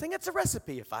 I'm not saying it's a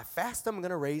recipe. If I fast, I'm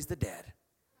going to raise the dead.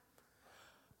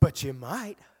 But you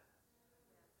might.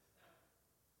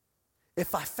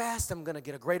 If I fast, I'm going to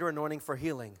get a greater anointing for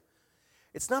healing.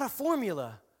 It's not a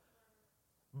formula,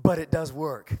 but it does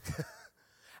work.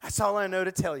 That's all I know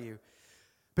to tell you.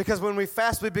 Because when we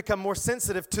fast, we become more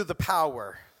sensitive to the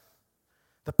power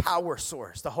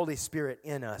source, the Holy Spirit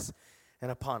in us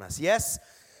and upon us. Yes?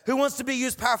 Who wants to be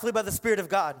used powerfully by the Spirit of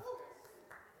God?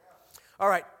 All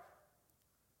right.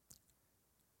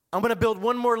 I'm going to build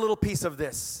one more little piece of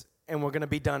this, and we're going to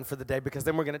be done for the day, because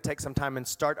then we're going to take some time and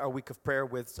start our week of prayer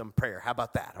with some prayer. How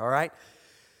about that? All right?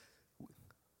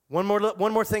 One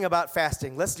more thing about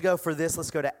fasting. Let's go for this. Let's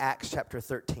go to Acts chapter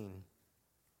 13.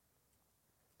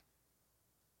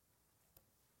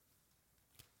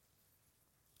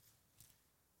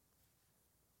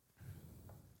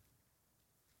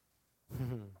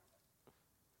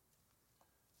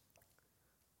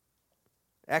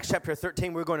 Acts chapter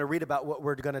 13, we're going to read about what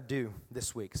we're going to do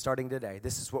this week, starting today.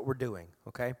 This is what we're doing,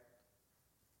 okay?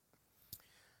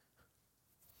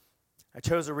 I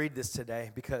chose to read this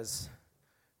today because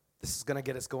this is going to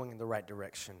get us going in the right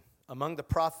direction. Among the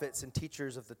prophets and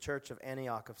teachers of the church of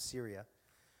Antioch of Syria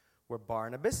were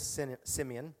Barnabas,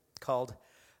 Simeon, called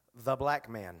the Black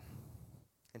Man.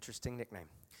 Interesting nickname.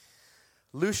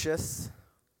 Lucius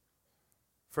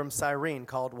from Cyrene,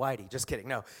 called Whitey. Just kidding,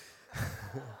 no.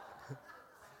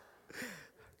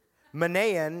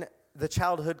 Manaen, the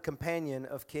childhood companion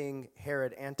of King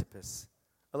Herod Antipas.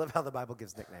 I love how the Bible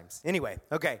gives nicknames. Anyway,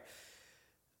 okay.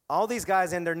 All these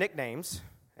guys and their nicknames,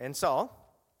 and Saul.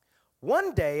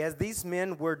 One day, as these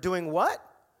men were doing what?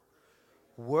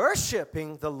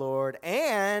 Worshiping the Lord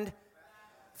and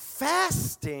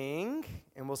fasting.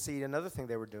 And we'll see another thing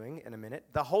they were doing in a minute.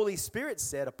 The Holy Spirit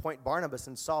said, appoint Barnabas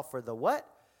and Saul for the what?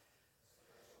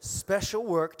 Special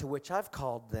work to which I've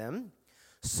called them.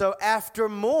 So after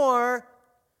more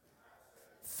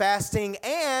fasting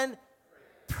and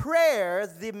prayer,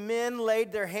 the men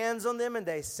laid their hands on them and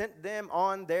they sent them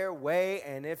on their way.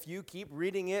 And if you keep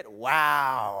reading it,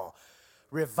 wow,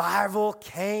 revival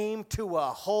came to a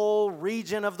whole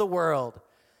region of the world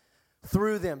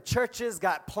through them. Churches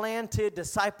got planted,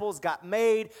 disciples got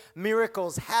made,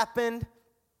 miracles happened.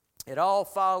 It all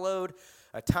followed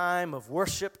a time of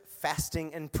worship,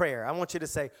 fasting, and prayer. I want you to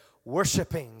say,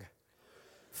 worshiping,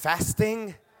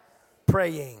 fasting,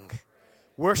 praying.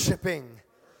 Worshiping,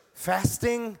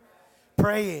 fasting,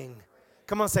 praying.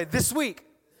 Come on, say, this week,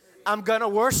 I'm going to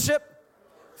worship,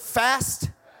 fast,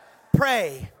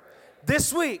 pray.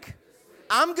 This week,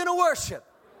 I'm going to worship,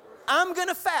 I'm going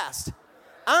to fast,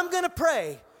 I'm going to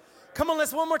pray. Come on,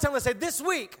 let's one more time. Let's say, this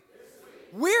week,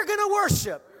 we're going to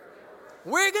worship,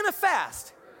 we're going to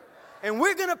fast, and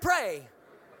we're going to pray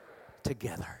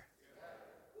together.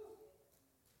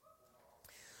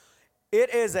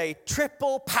 It is a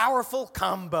triple powerful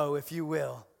combo, if you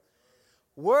will.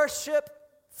 Worship,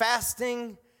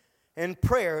 fasting, and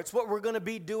prayer. It's what we're going to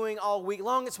be doing all week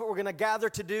long. It's what we're going to gather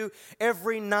to do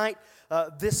every night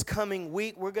this coming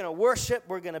week. We're going to worship,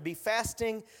 we're going to be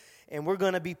fasting, and we're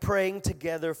going to be praying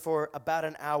together for about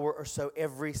an hour or so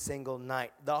every single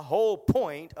night. The whole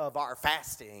point of our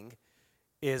fasting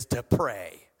is to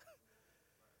pray.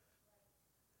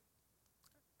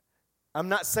 I'm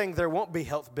not saying there won't be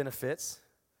health benefits.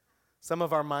 Some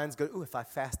of our minds go, ooh, if I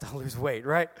fast, I'll lose weight,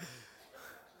 right?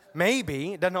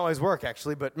 Maybe. It doesn't always work,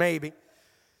 actually, but maybe.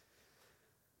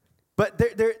 But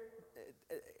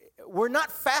we're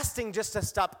not fasting just to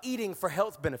stop eating for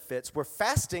health benefits. We're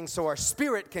fasting so our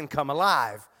spirit can come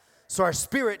alive, so our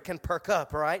spirit can perk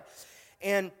up, right?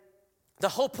 And the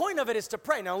whole point of it is to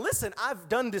pray. Now, listen, I've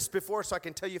done this before, so I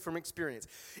can tell you from experience.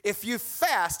 If you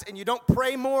fast and you don't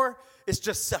pray more, it's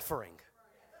just suffering.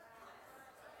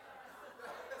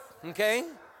 Okay?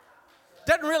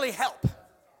 Doesn't really help.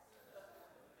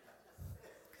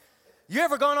 You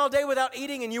ever gone all day without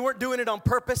eating and you weren't doing it on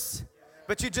purpose,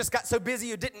 but you just got so busy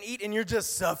you didn't eat and you're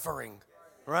just suffering,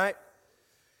 right?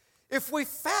 If we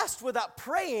fast without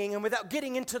praying and without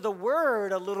getting into the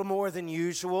Word a little more than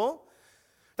usual,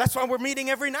 that's why we're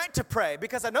meeting every night to pray,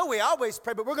 because I know we always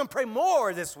pray, but we're going to pray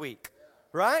more this week,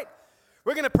 right?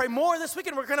 We're going to pray more this week,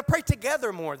 and we're going to pray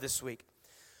together more this week.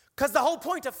 Because the whole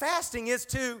point of fasting is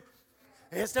to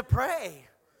pray.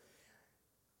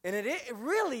 And it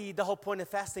really, the whole point of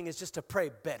fasting is just to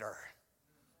pray better,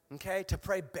 okay? To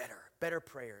pray better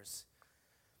prayers.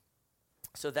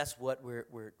 So that's what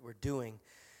we're doing.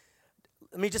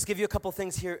 Let me just give you a couple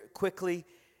things here quickly.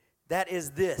 That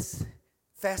is this.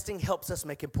 Fasting helps us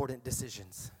make important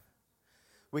decisions.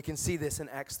 We can see this in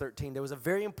Acts 13. There was a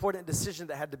very important decision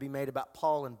that had to be made about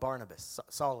Saul and Barnabas.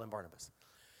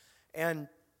 And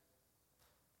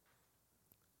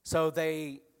so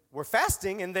they were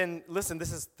fasting, and then, listen,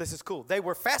 this is cool. They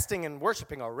were fasting and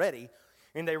worshiping already,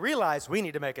 and they realized we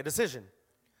need to make a decision.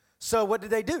 So what did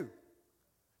they do?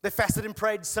 They fasted and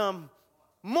prayed some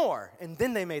more, and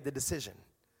then they made the decision.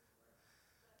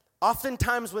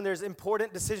 Oftentimes when there's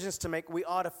important decisions to make, we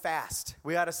ought to fast.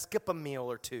 We ought to skip a meal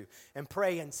or two and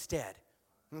pray instead,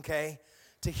 okay,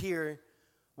 to hear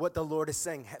what the Lord is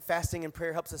saying. Fasting and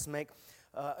prayer helps us make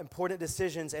important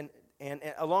decisions, and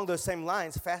along those same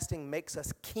lines, fasting makes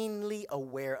us keenly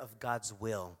aware of God's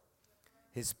will,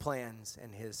 His plans,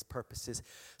 and His purposes.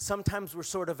 Sometimes we're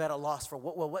sort of at a loss for,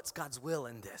 what's God's will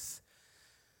in this,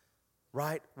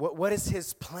 right? What is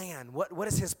His plan? What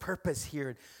is His purpose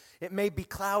here? It may be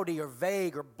cloudy or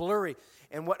vague or blurry.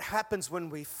 And what happens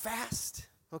when we fast,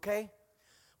 okay?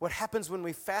 What happens when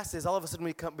we fast is all of a sudden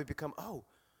we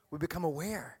become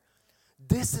aware.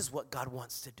 This is what God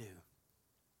wants to do.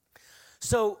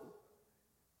 So,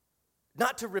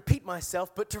 not to repeat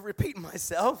myself, but to repeat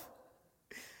myself,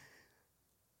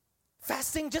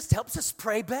 fasting just helps us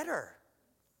pray better.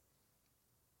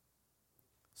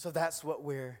 So that's what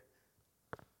we're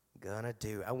going to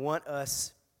do. I want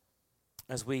us,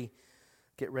 as we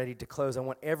get ready to close, I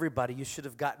want everybody, you should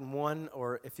have gotten one,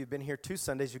 or if you've been here 2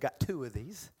 Sundays, you got 2 of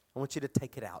these. I want you to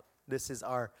take it out. This is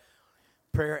our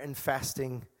prayer and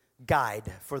fasting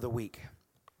guide for the week.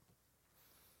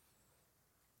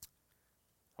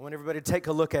 I want everybody to take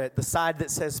a look at it. The side that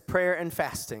says prayer and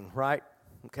fasting, right?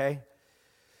 Okay?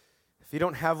 If you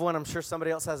don't have one, I'm sure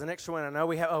somebody else has an extra one. I know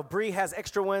we have, Bree has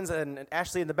extra ones, and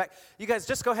Ashley in the back. You guys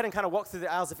just go ahead and kind of walk through the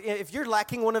aisles. If you're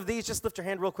lacking one of these, just lift your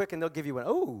hand real quick, and they'll give you one.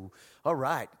 Oh, all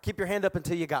right. Keep your hand up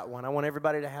until you got one. I want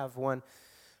everybody to have one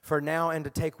for now and to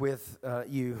take with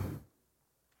you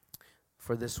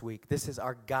for this week. This is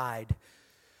our guide.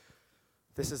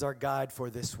 This is our guide for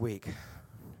this week.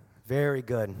 Very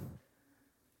good.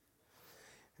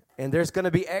 And there's going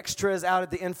to be extras out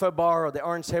at the info bar or the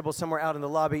orange table somewhere out in the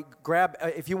lobby. Grab,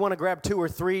 if you want to grab 2 or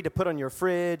 3 to put on your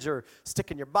fridge or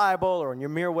stick in your Bible or in your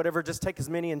mirror, whatever, just take as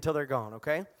many until they're gone,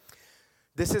 okay?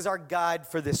 This is our guide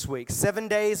for this week. 7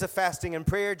 days of fasting and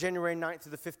prayer, January 9th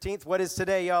through the 15th. What is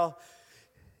today, y'all?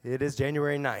 It is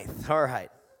January 9th. All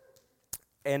right.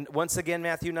 And once again,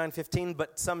 Matthew 9:15,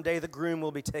 but someday the groom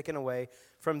will be taken away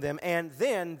from them, and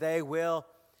then they will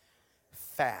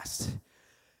fast.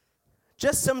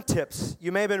 Just some tips.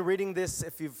 You may have been reading this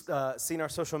if you've seen our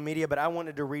social media, but I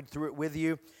wanted to read through it with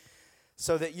you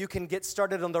so that you can get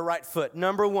started on the right foot.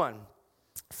 Number 1,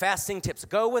 fasting tips.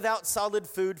 Go without solid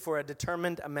food for a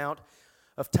determined amount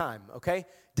of time, okay?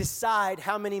 Decide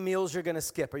how many meals you're going to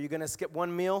skip. Are you going to skip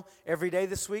 1 meal every day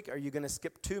this week? Are you going to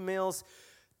skip 2 meals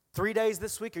 3 days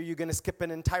this week? Are you going to skip an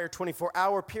entire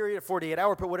 24-hour period, a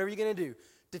 48-hour period, whatever you're going to do?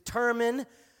 Determine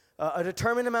a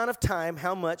determined amount of time,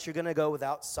 how much you're going to go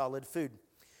without solid food.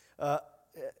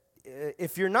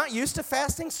 If you're not used to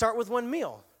fasting, start with 1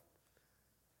 meal.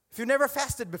 If you've never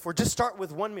fasted before, just start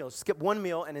with 1 meal. Skip 1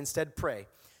 meal and instead pray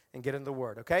and get in the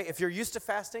Word, okay? If you're used to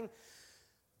fasting,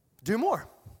 do more.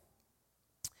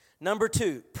 Number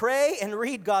 2, pray and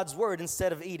read God's Word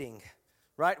instead of eating,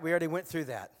 right? We already went through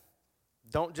that.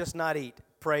 Don't just not eat.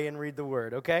 Pray and read the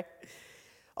Word, okay?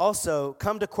 Also,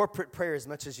 come to corporate prayer as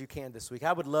much as you can this week.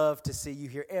 I would love to see you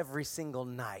here every single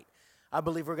night. I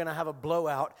believe we're going to have a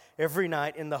blowout every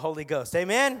night in the Holy Ghost.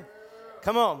 Amen?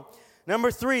 Come on.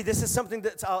 Number 3, this is something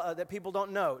that people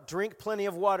don't know. Drink plenty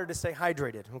of water to stay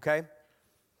hydrated, okay?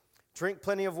 Drink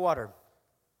plenty of water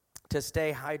to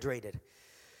stay hydrated.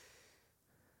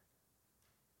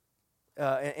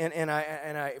 And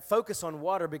I focus on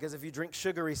water because if you drink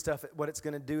sugary stuff, what it's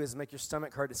going to do is make your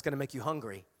stomach hurt. It's going to make you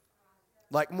hungry.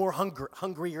 Like more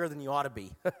hungrier than you ought to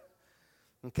be.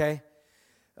 Okay?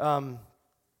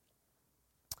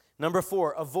 Number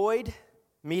 4, avoid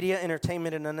media,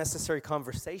 entertainment, and unnecessary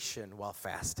conversation while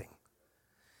fasting.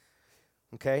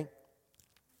 Okay?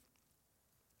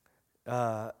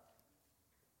 I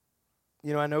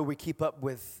know we keep up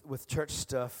with church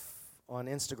stuff on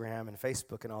Instagram and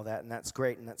Facebook and all that, and that's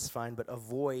great and that's fine, but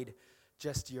avoid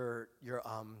just your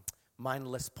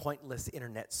mindless, pointless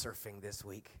internet surfing this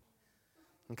week.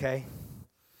 Okay?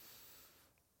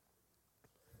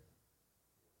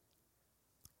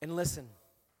 And listen,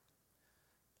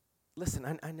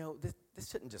 I know this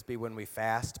shouldn't just be when we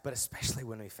fast, but especially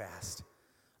when we fast.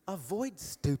 Avoid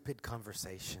stupid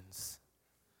conversations.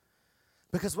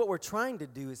 Because what we're trying to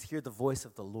do is hear the voice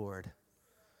of the Lord.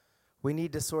 We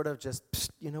need to sort of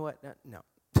just, you know what? No.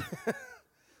 I'm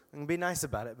going to be nice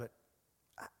about it, but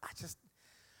I just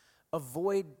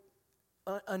avoid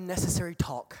unnecessary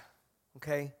talk,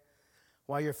 okay,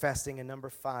 while you're fasting. And number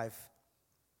 5,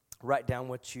 write down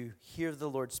what you hear the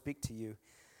Lord speak to you.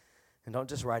 And don't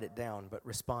just write it down, but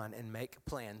respond and make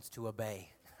plans to obey.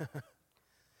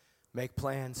 Make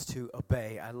plans to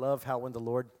obey. I love how when the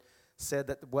Lord said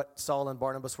that what Saul and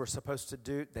Barnabas were supposed to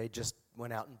do, they just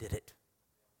went out and did it.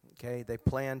 Okay, they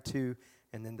planned to,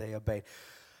 and then they obeyed.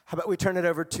 How about we turn it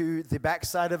over to the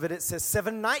backside of it? It says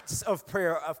 7 nights of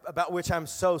prayer, about which I'm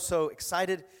so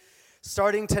excited.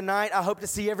 Starting tonight, I hope to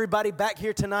see everybody back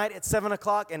here tonight at 7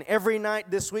 o'clock, and every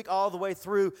night this week all the way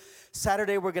through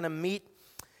Saturday we're going to meet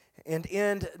and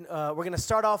end. We're going to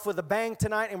start off with a bang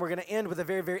tonight, and we're going to end with a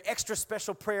very, very extra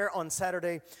special prayer on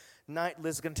Saturday night.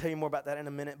 Liz is going to tell you more about that in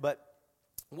a minute, but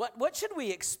what should we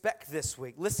expect this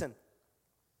week? Listen.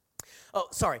 Oh,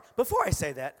 sorry. Before I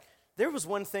say that, there was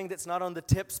one thing that's not on the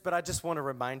tips, but I just want to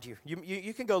remind you.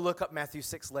 You can go look up Matthew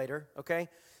 6 later, okay?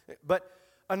 But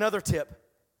another tip,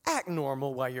 act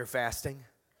normal while you're fasting,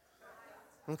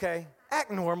 okay?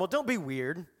 Act normal. Don't be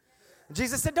weird.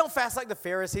 Jesus said, don't fast like the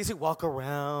Pharisees who walk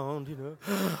around,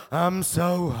 I'm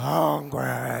so hungry.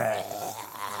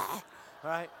 All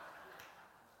right?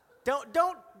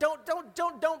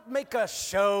 Don't make a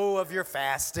show of your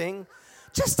fasting.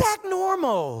 Just act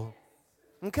normal.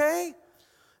 Okay?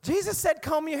 Jesus said,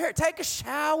 comb your hair, take a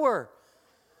shower.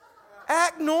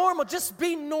 Act normal. Just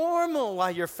be normal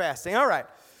while you're fasting. All right.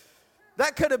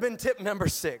 That could have been tip number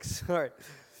 6. All right.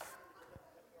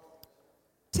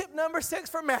 Tip number 6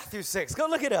 for Matthew 6. Go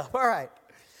look it up. All right.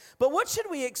 But what should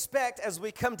we expect as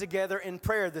we come together in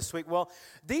prayer this week? Well,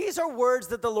 these are words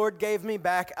that the Lord gave me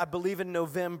back, I believe, in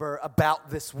November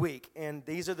about this week. And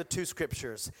these are the 2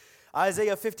 scriptures.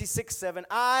 Isaiah 56:7.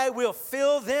 I will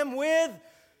fill them with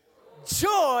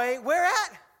joy. Where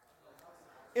at?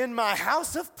 In my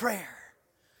house of prayer.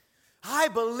 I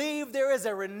believe there is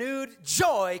a renewed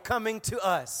joy coming to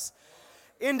us.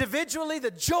 Individually, the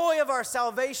joy of our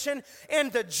salvation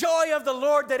and the joy of the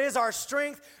Lord that is our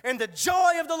strength, and the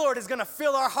joy of the Lord is going to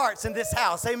fill our hearts in this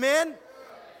house. Amen?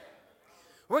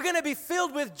 We're going to be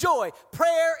filled with joy.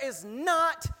 Prayer is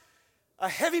not a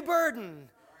heavy burden.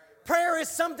 Prayer is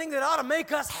something that ought to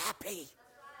make us happy.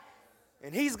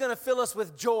 And He's going to fill us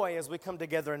with joy as we come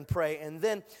together and pray. And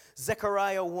then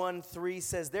Zechariah 1:3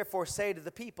 says, therefore say to the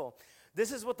people,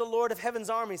 this is what the Lord of heaven's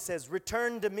army says,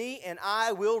 return to me and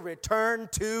I will return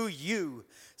to you,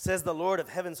 says the Lord of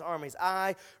heaven's armies.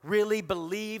 I really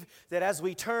believe that as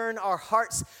we turn our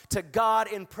hearts to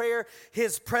God in prayer,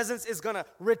 His presence is going to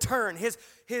return. His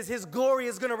glory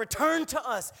is going to return to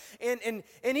us and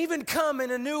even come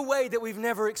in a new way that we've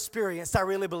never experienced. I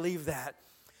really believe that.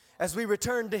 As we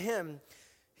return to Him,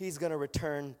 He's going to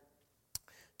return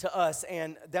to us.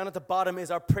 And down at the bottom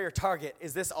is our prayer target.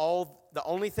 Is this all the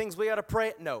only things we got to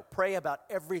pray? No, pray about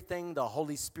everything the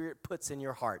Holy Spirit puts in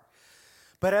your heart.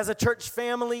 But as a church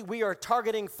family, we are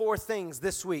targeting 4 things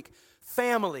this week.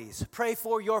 Families, pray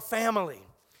for your family.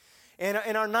 And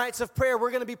in our nights of prayer,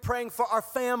 we're going to be praying for our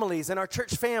families and our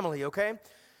church family, okay?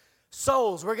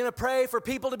 Souls, we're going to pray for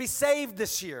people to be saved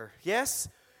this year, yes?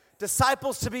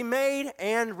 Disciples to be made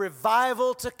and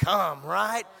revival to come,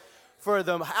 right? For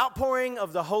the outpouring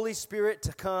of the Holy Spirit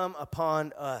to come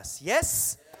upon us.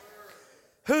 Yes?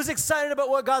 Who's excited about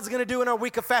what God's going to do in our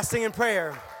week of fasting and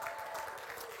prayer?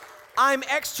 I'm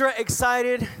extra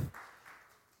excited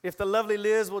if the lovely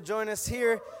Liz will join us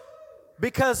here,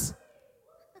 because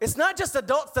it's not just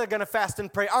adults that are going to fast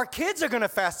and pray. Our kids are going to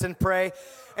fast and pray,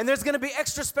 and there's going to be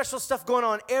extra special stuff going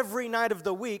on every night of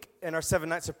the week in our 7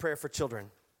 nights of prayer for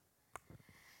children.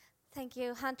 Thank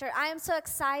you, Hunter. I am so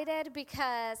excited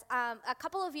because a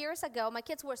couple of years ago, my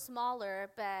kids were smaller,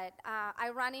 but I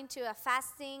ran into a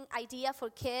fasting idea for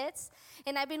kids,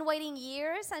 and I've been waiting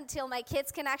years until my kids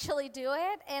can actually do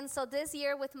it. And so this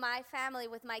year with my family,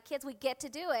 with my kids, we get to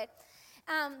do it.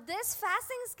 This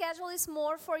fasting schedule is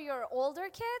more for your older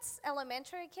kids,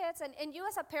 elementary kids, and you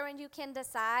as a parent, you can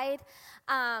decide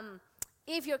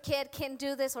if your kid can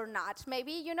do this or not.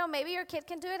 Maybe your kid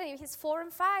can do it and he's 4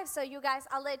 and 5, so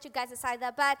I'll let you guys decide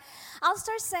that. But I'll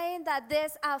start saying that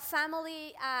this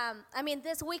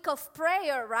this week of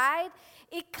prayer, right,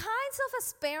 it kinds of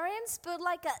experience, but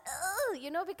like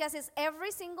because it's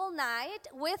every single night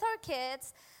with our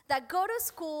kids that go to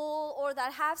school or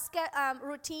that have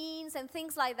routines and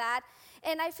things like that.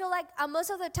 And I feel like most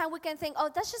of the time we can think,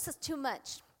 oh, that's just too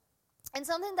much. And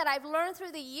something that I've learned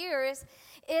through the years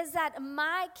is that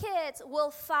my kids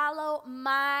will follow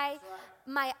my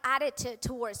attitude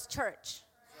towards church.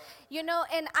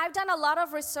 And I've done a lot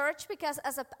of research because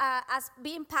as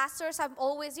being pastors, I'm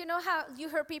always, how you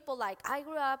hear people like, I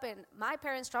grew up and my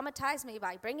parents traumatized me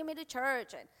by bringing me to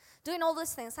church and doing all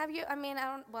these things. Have you?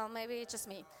 Maybe it's just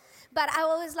me. But I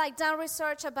always done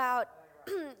research about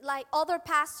other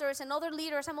pastors and other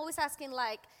leaders. I'm always asking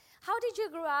how did you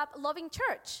grow up loving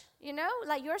church?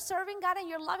 You're serving God and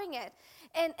you're loving it.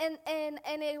 And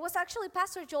it was actually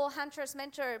Pastor Joel Hunter's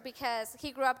mentor, because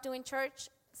he grew up doing church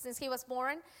since he was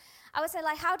born. I would say,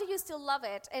 how do you still love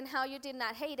it and how you did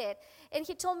not hate it? And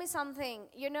he told me something,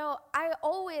 I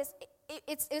always,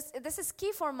 this is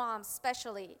key for moms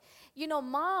especially.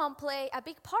 Mom play a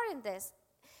big part in this.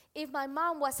 If my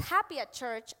mom was happy at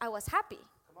church, I was happy.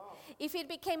 If it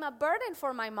became a burden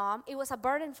for my mom, it was a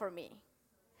burden for me.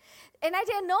 And I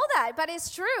didn't know that, but it's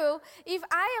true. If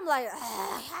I am I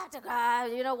have to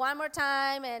go, one more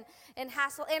time and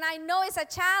hassle. And I know it's a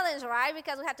challenge, right?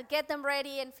 Because we have to get them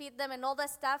ready and feed them and all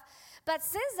that stuff. But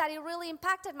since that, it really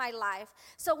impacted my life.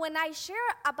 So when I share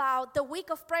about the week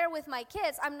of prayer with my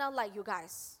kids, I'm not like, you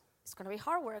guys, it's going to be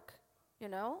hard work.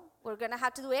 We're going to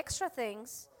have to do extra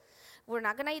things. We're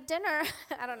not going to eat dinner.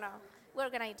 I don't know. We're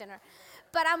going to eat dinner.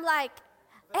 But I'm like,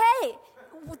 hey,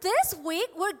 this week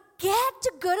we get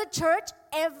to go to church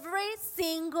every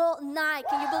single night.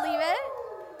 Can you believe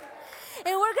it?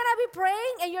 And we're going to be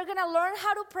praying, and you're going to learn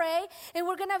how to pray, and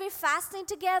we're going to be fasting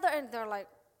together. And they're like,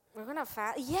 we're going to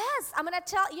fast? Yes, I'm going to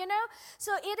tell,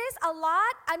 So it is a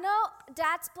lot. I know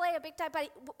dads play a big time,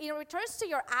 but it returns to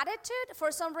your attitude.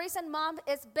 For some reason, mom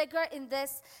is bigger in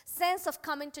this sense of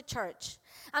coming to church.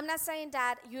 I'm not saying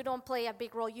that you don't play a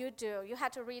big role. You do. You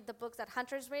had to read the books that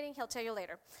Hunter's reading. He'll tell you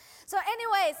later. So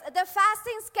anyways, the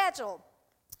fasting schedule.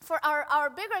 For our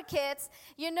bigger kids,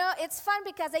 it's fun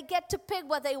because they get to pick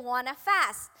what they want to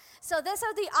fast. So these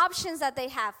are the options that they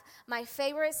have. My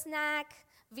favorite snack,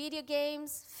 video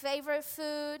games, favorite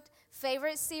food,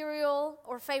 favorite cereal,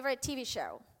 or favorite TV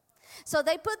show. So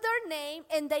they put their name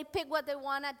and they pick what they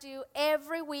want to do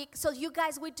every week. So you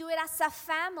guys, we do it as a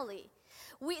family.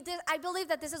 I believe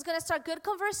that this is going to start good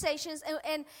conversations,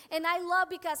 and I love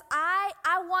because I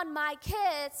want my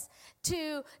kids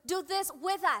to do this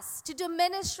with us, to do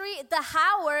ministry. The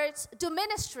Howards do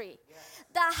ministry. Yes.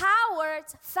 The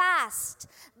Howards fast.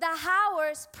 The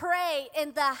Howards pray,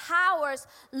 and the Howards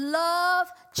love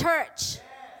church. Yes.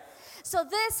 So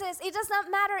it does not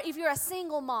matter if you're a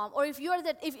single mom or if you're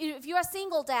a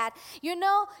single dad. You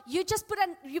just put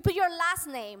your last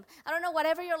name. I don't know,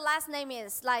 whatever your last name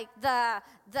is, like the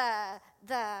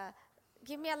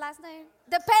give me a last name.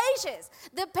 The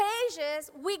Pages,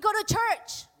 we go to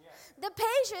church. Yeah. The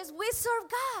Pages, we serve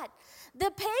God. The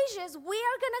Pages, we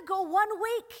are going to go 1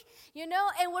 week,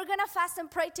 and we're going to fast and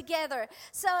pray together.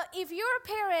 So if you're a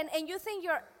parent and you think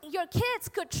your kids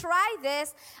could try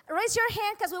this, raise your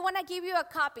hand because we want to give you a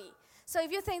copy. So if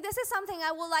you think this is something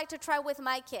I would like to try with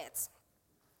my kids,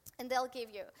 and they'll give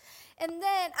you. And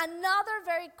then another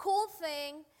very cool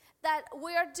thing that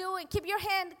we're doing, keep your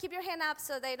hand up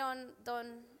so they don't.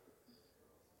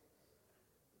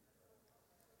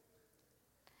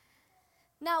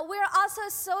 Now, we're also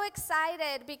so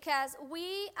excited because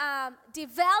we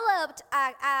developed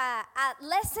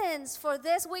lessons for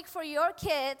this week for your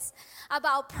kids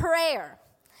about prayer.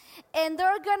 And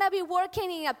they're going to be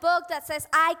working in a book that says,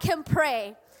 I Can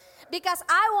Pray. Because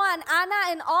I want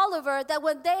Anna and Oliver that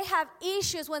when they have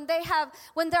issues, when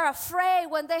they're afraid,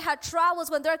 when they have troubles,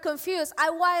 when they're confused,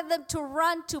 I want them to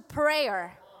run to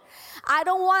prayer. I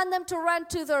don't want them to run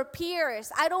to their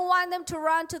peers. I don't want them to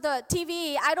run to the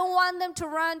TV. I don't want them to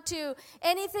run to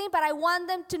anything, but I want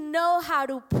them to know how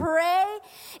to pray,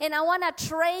 and I want to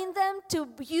train them to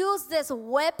use this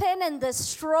weapon and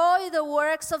destroy the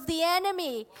works of the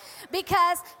enemy.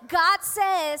 Because God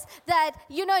says that,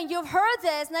 and you've heard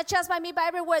this, not just by me, but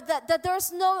everywhere, that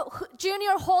there's no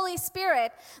junior Holy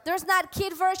Spirit. There's not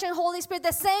kid version Holy Spirit.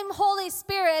 The same Holy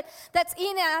Spirit that's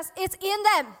in us, it's in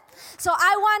them. So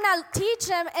I want to teach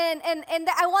them, and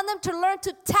I want them to learn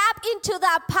to tap into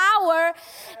that power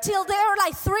till they're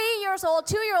like 3 years old,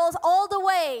 2 years old, all the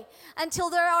way until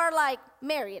they are like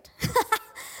married.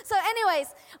 So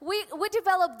anyways, we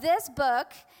developed this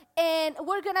book, and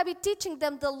we're going to be teaching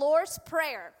them the Lord's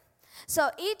Prayer.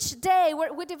 So each day,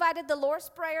 we divided the Lord's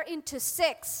Prayer into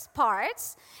 6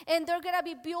 parts, and they're going to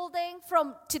be building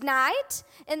from tonight,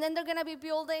 and then they're going to be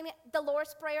building the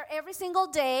Lord's Prayer every single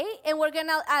day, and we're going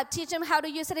to teach them how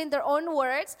to use it in their own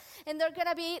words, and they're going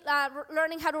to be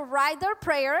learning how to write their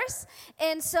prayers,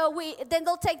 and so then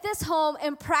they'll take this home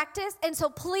and practice. And so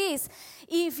please,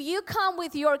 if you come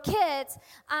with your kids,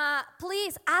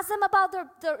 please ask them about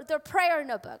their prayer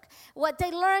notebook, what they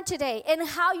learned today, and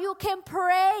how you can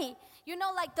pray.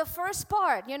 Like the first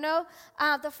part, oh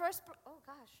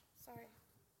gosh, sorry.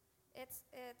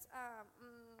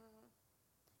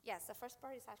 Yes, the first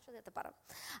part is actually at the bottom.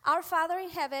 Our Father in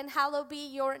heaven, hallowed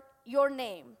be your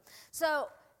name. So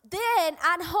then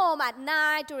at home, at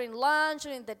night, during lunch,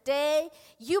 during the day,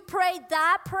 you pray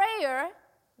that prayer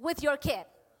with your kid.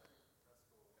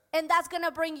 And that's going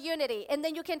to bring unity. And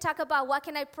then you can talk about, what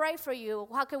can I pray for you?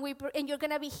 How can we pray? And you're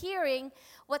going to be hearing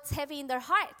what's heavy in their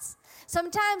hearts.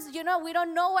 Sometimes, we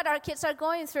don't know what our kids are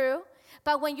going through.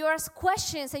 But when you ask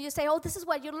questions and you say, this is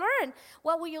what you learned,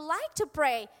 what would you like to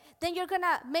pray? Then you're going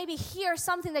to maybe hear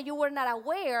something that you were not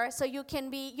aware, so you can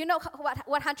be,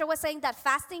 what Hunter was saying, that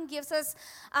fasting gives us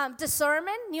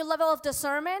discernment, new level of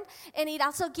discernment, and it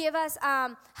also gives us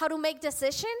how to make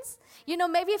decisions.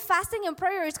 Maybe fasting and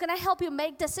prayer is going to help you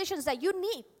make decisions that you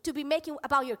need to be making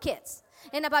about your kids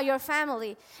and about your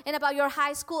family and about your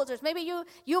high schoolers. Maybe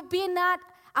you be not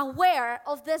aware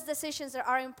of these decisions that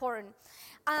are important.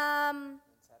 Oh,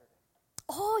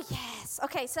 yes.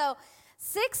 Okay, so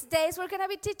 6 days we're going to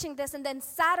be teaching this, and then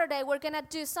Saturday we're going to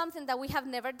do something that we have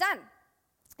never done.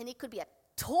 And it could be a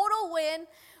total win,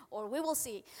 or we will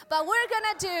see. But we're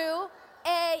going to do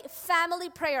a family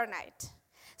prayer night.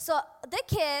 So the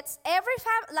kids,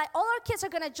 all our kids are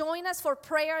going to join us for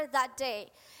prayer that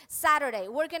day. Saturday.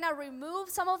 We're going to remove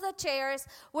some of the chairs.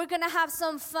 We're going to have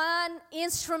some fun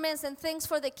instruments and things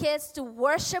for the kids to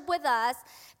worship with us,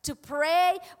 to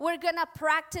pray. We're going to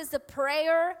practice the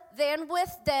prayer then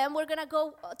with them. We're going to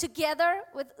go together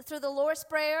through the Lord's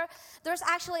Prayer. There's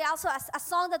actually also a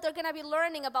song that they're going to be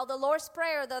learning about the Lord's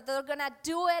Prayer, that they're going to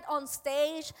do it on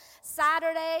stage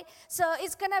Saturday. So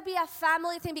it's going to be a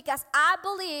family thing, because I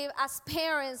believe as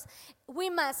parents, we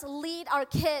must lead our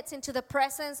kids into the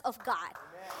presence of God.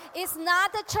 It's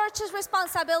not the church's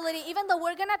responsibility, even though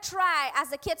we're going to try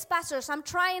as the kids' pastors. I'm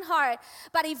trying hard.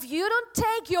 But if you don't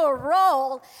take your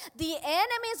role, the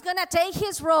enemy is going to take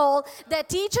his role. The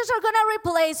teachers are going to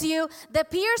replace you. The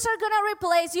peers are going to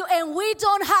replace you. And we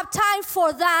don't have time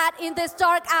for that in this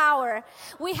dark hour.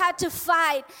 We had to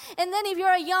fight. And then if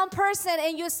you're a young person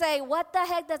and you say, what the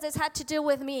heck does this have to do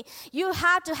with me? You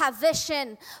have to have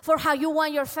vision for how you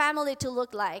want your family to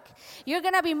look like. You're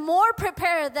going to be more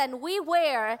prepared than we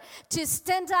were to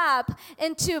stand up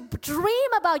and to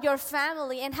dream about your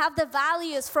family and have the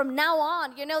values from now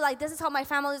on. You know, like, this is how my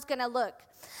family is going to look.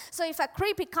 So if a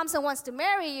creepy comes and wants to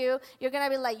marry you, you're going to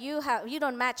be like, you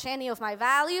don't match any of my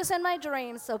values and my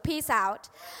dreams, so peace out.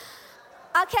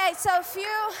 Okay, so if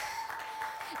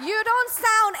you don't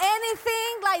sound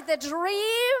anything like the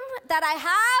dream that I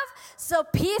have, so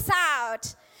peace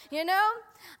out, you know?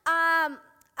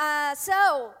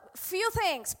 So, few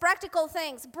things, practical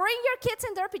things. Bring your kids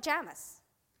in their pajamas.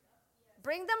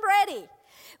 Bring them ready.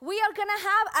 We are going to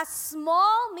have a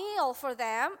small meal for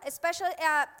them, especially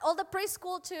all the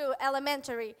preschool to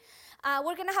elementary.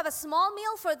 We're going to have a small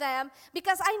meal for them,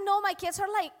 because I know my kids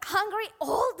are like hungry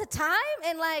all the time.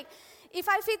 And like, if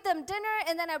I feed them dinner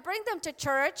and then I bring them to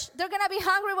church, they're going to be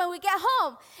hungry when we get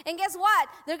home. And guess what?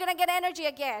 They're going to get energy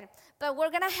again. But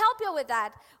we're going to help you with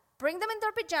that. Bring them in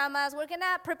their pajamas. We're going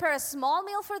to prepare a small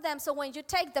meal for them, so when you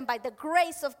take them, by the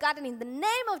grace of God and in the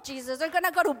name of Jesus, they're going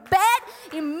to go to bed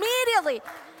immediately.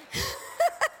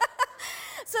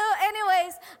 So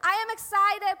anyways, I am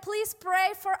excited. Please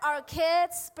pray for our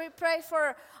kids. Pray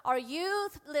for our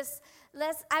youth.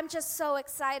 I'm just so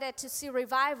excited to see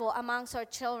revival amongst our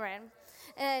children.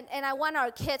 And I want our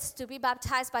kids to be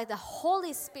baptized by the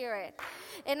Holy Spirit.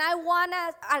 And I want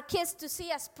our kids to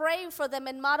see us praying for them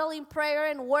and modeling prayer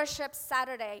and worship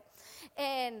Saturday.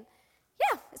 And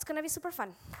yeah, it's going to be super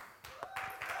fun.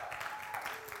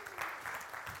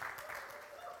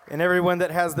 And everyone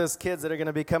that has those kids that are going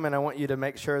to be coming, I want you to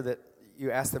make sure that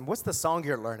you ask them, what's the song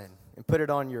you're learning? And put it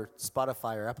on your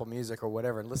Spotify or Apple Music or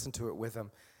whatever and listen to it with them.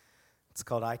 It's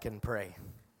called I Can Pray.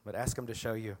 But ask them to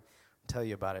show you, tell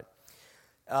you about it.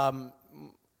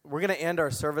 We're going to end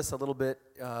our service a little bit,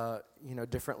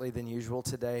 differently than usual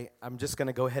today. I'm just going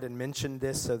to go ahead and mention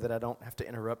this so that I don't have to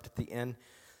interrupt at the end.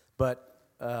 But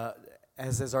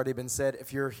as has already been said,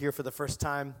 if you're here for the first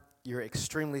time, you're an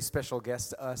extremely special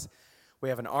guest to us. We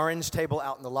have an orange table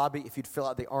out in the lobby. If you'd fill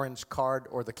out the orange card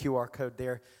or the QR code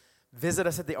there, visit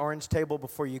us at the orange table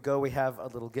before you go. We have a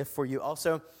little gift for you.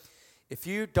 Also, if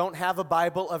you don't have a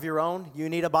Bible of your own, you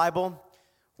need a Bible,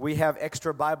 we have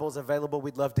extra Bibles available.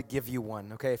 We'd love to give you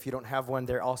one, okay? If you don't have one,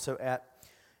 they're also at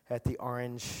the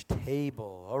orange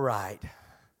table. All right.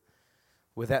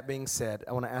 With that being said,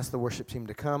 I want to ask the worship team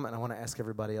to come, and I want to ask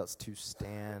everybody else to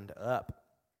stand up.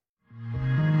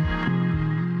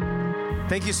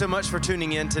 Thank you so much for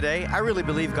tuning in today. I really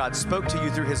believe God spoke to you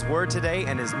through His Word today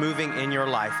and is moving in your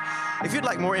life. If you'd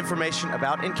like more information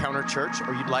about Encounter Church,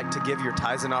 or you'd like to give your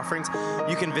tithes and offerings,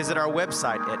 you can visit our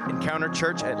website at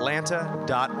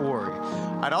encounterchurchatlanta.org.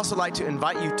 I'd also like to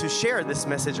invite you to share this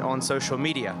message on social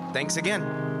media. Thanks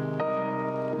again.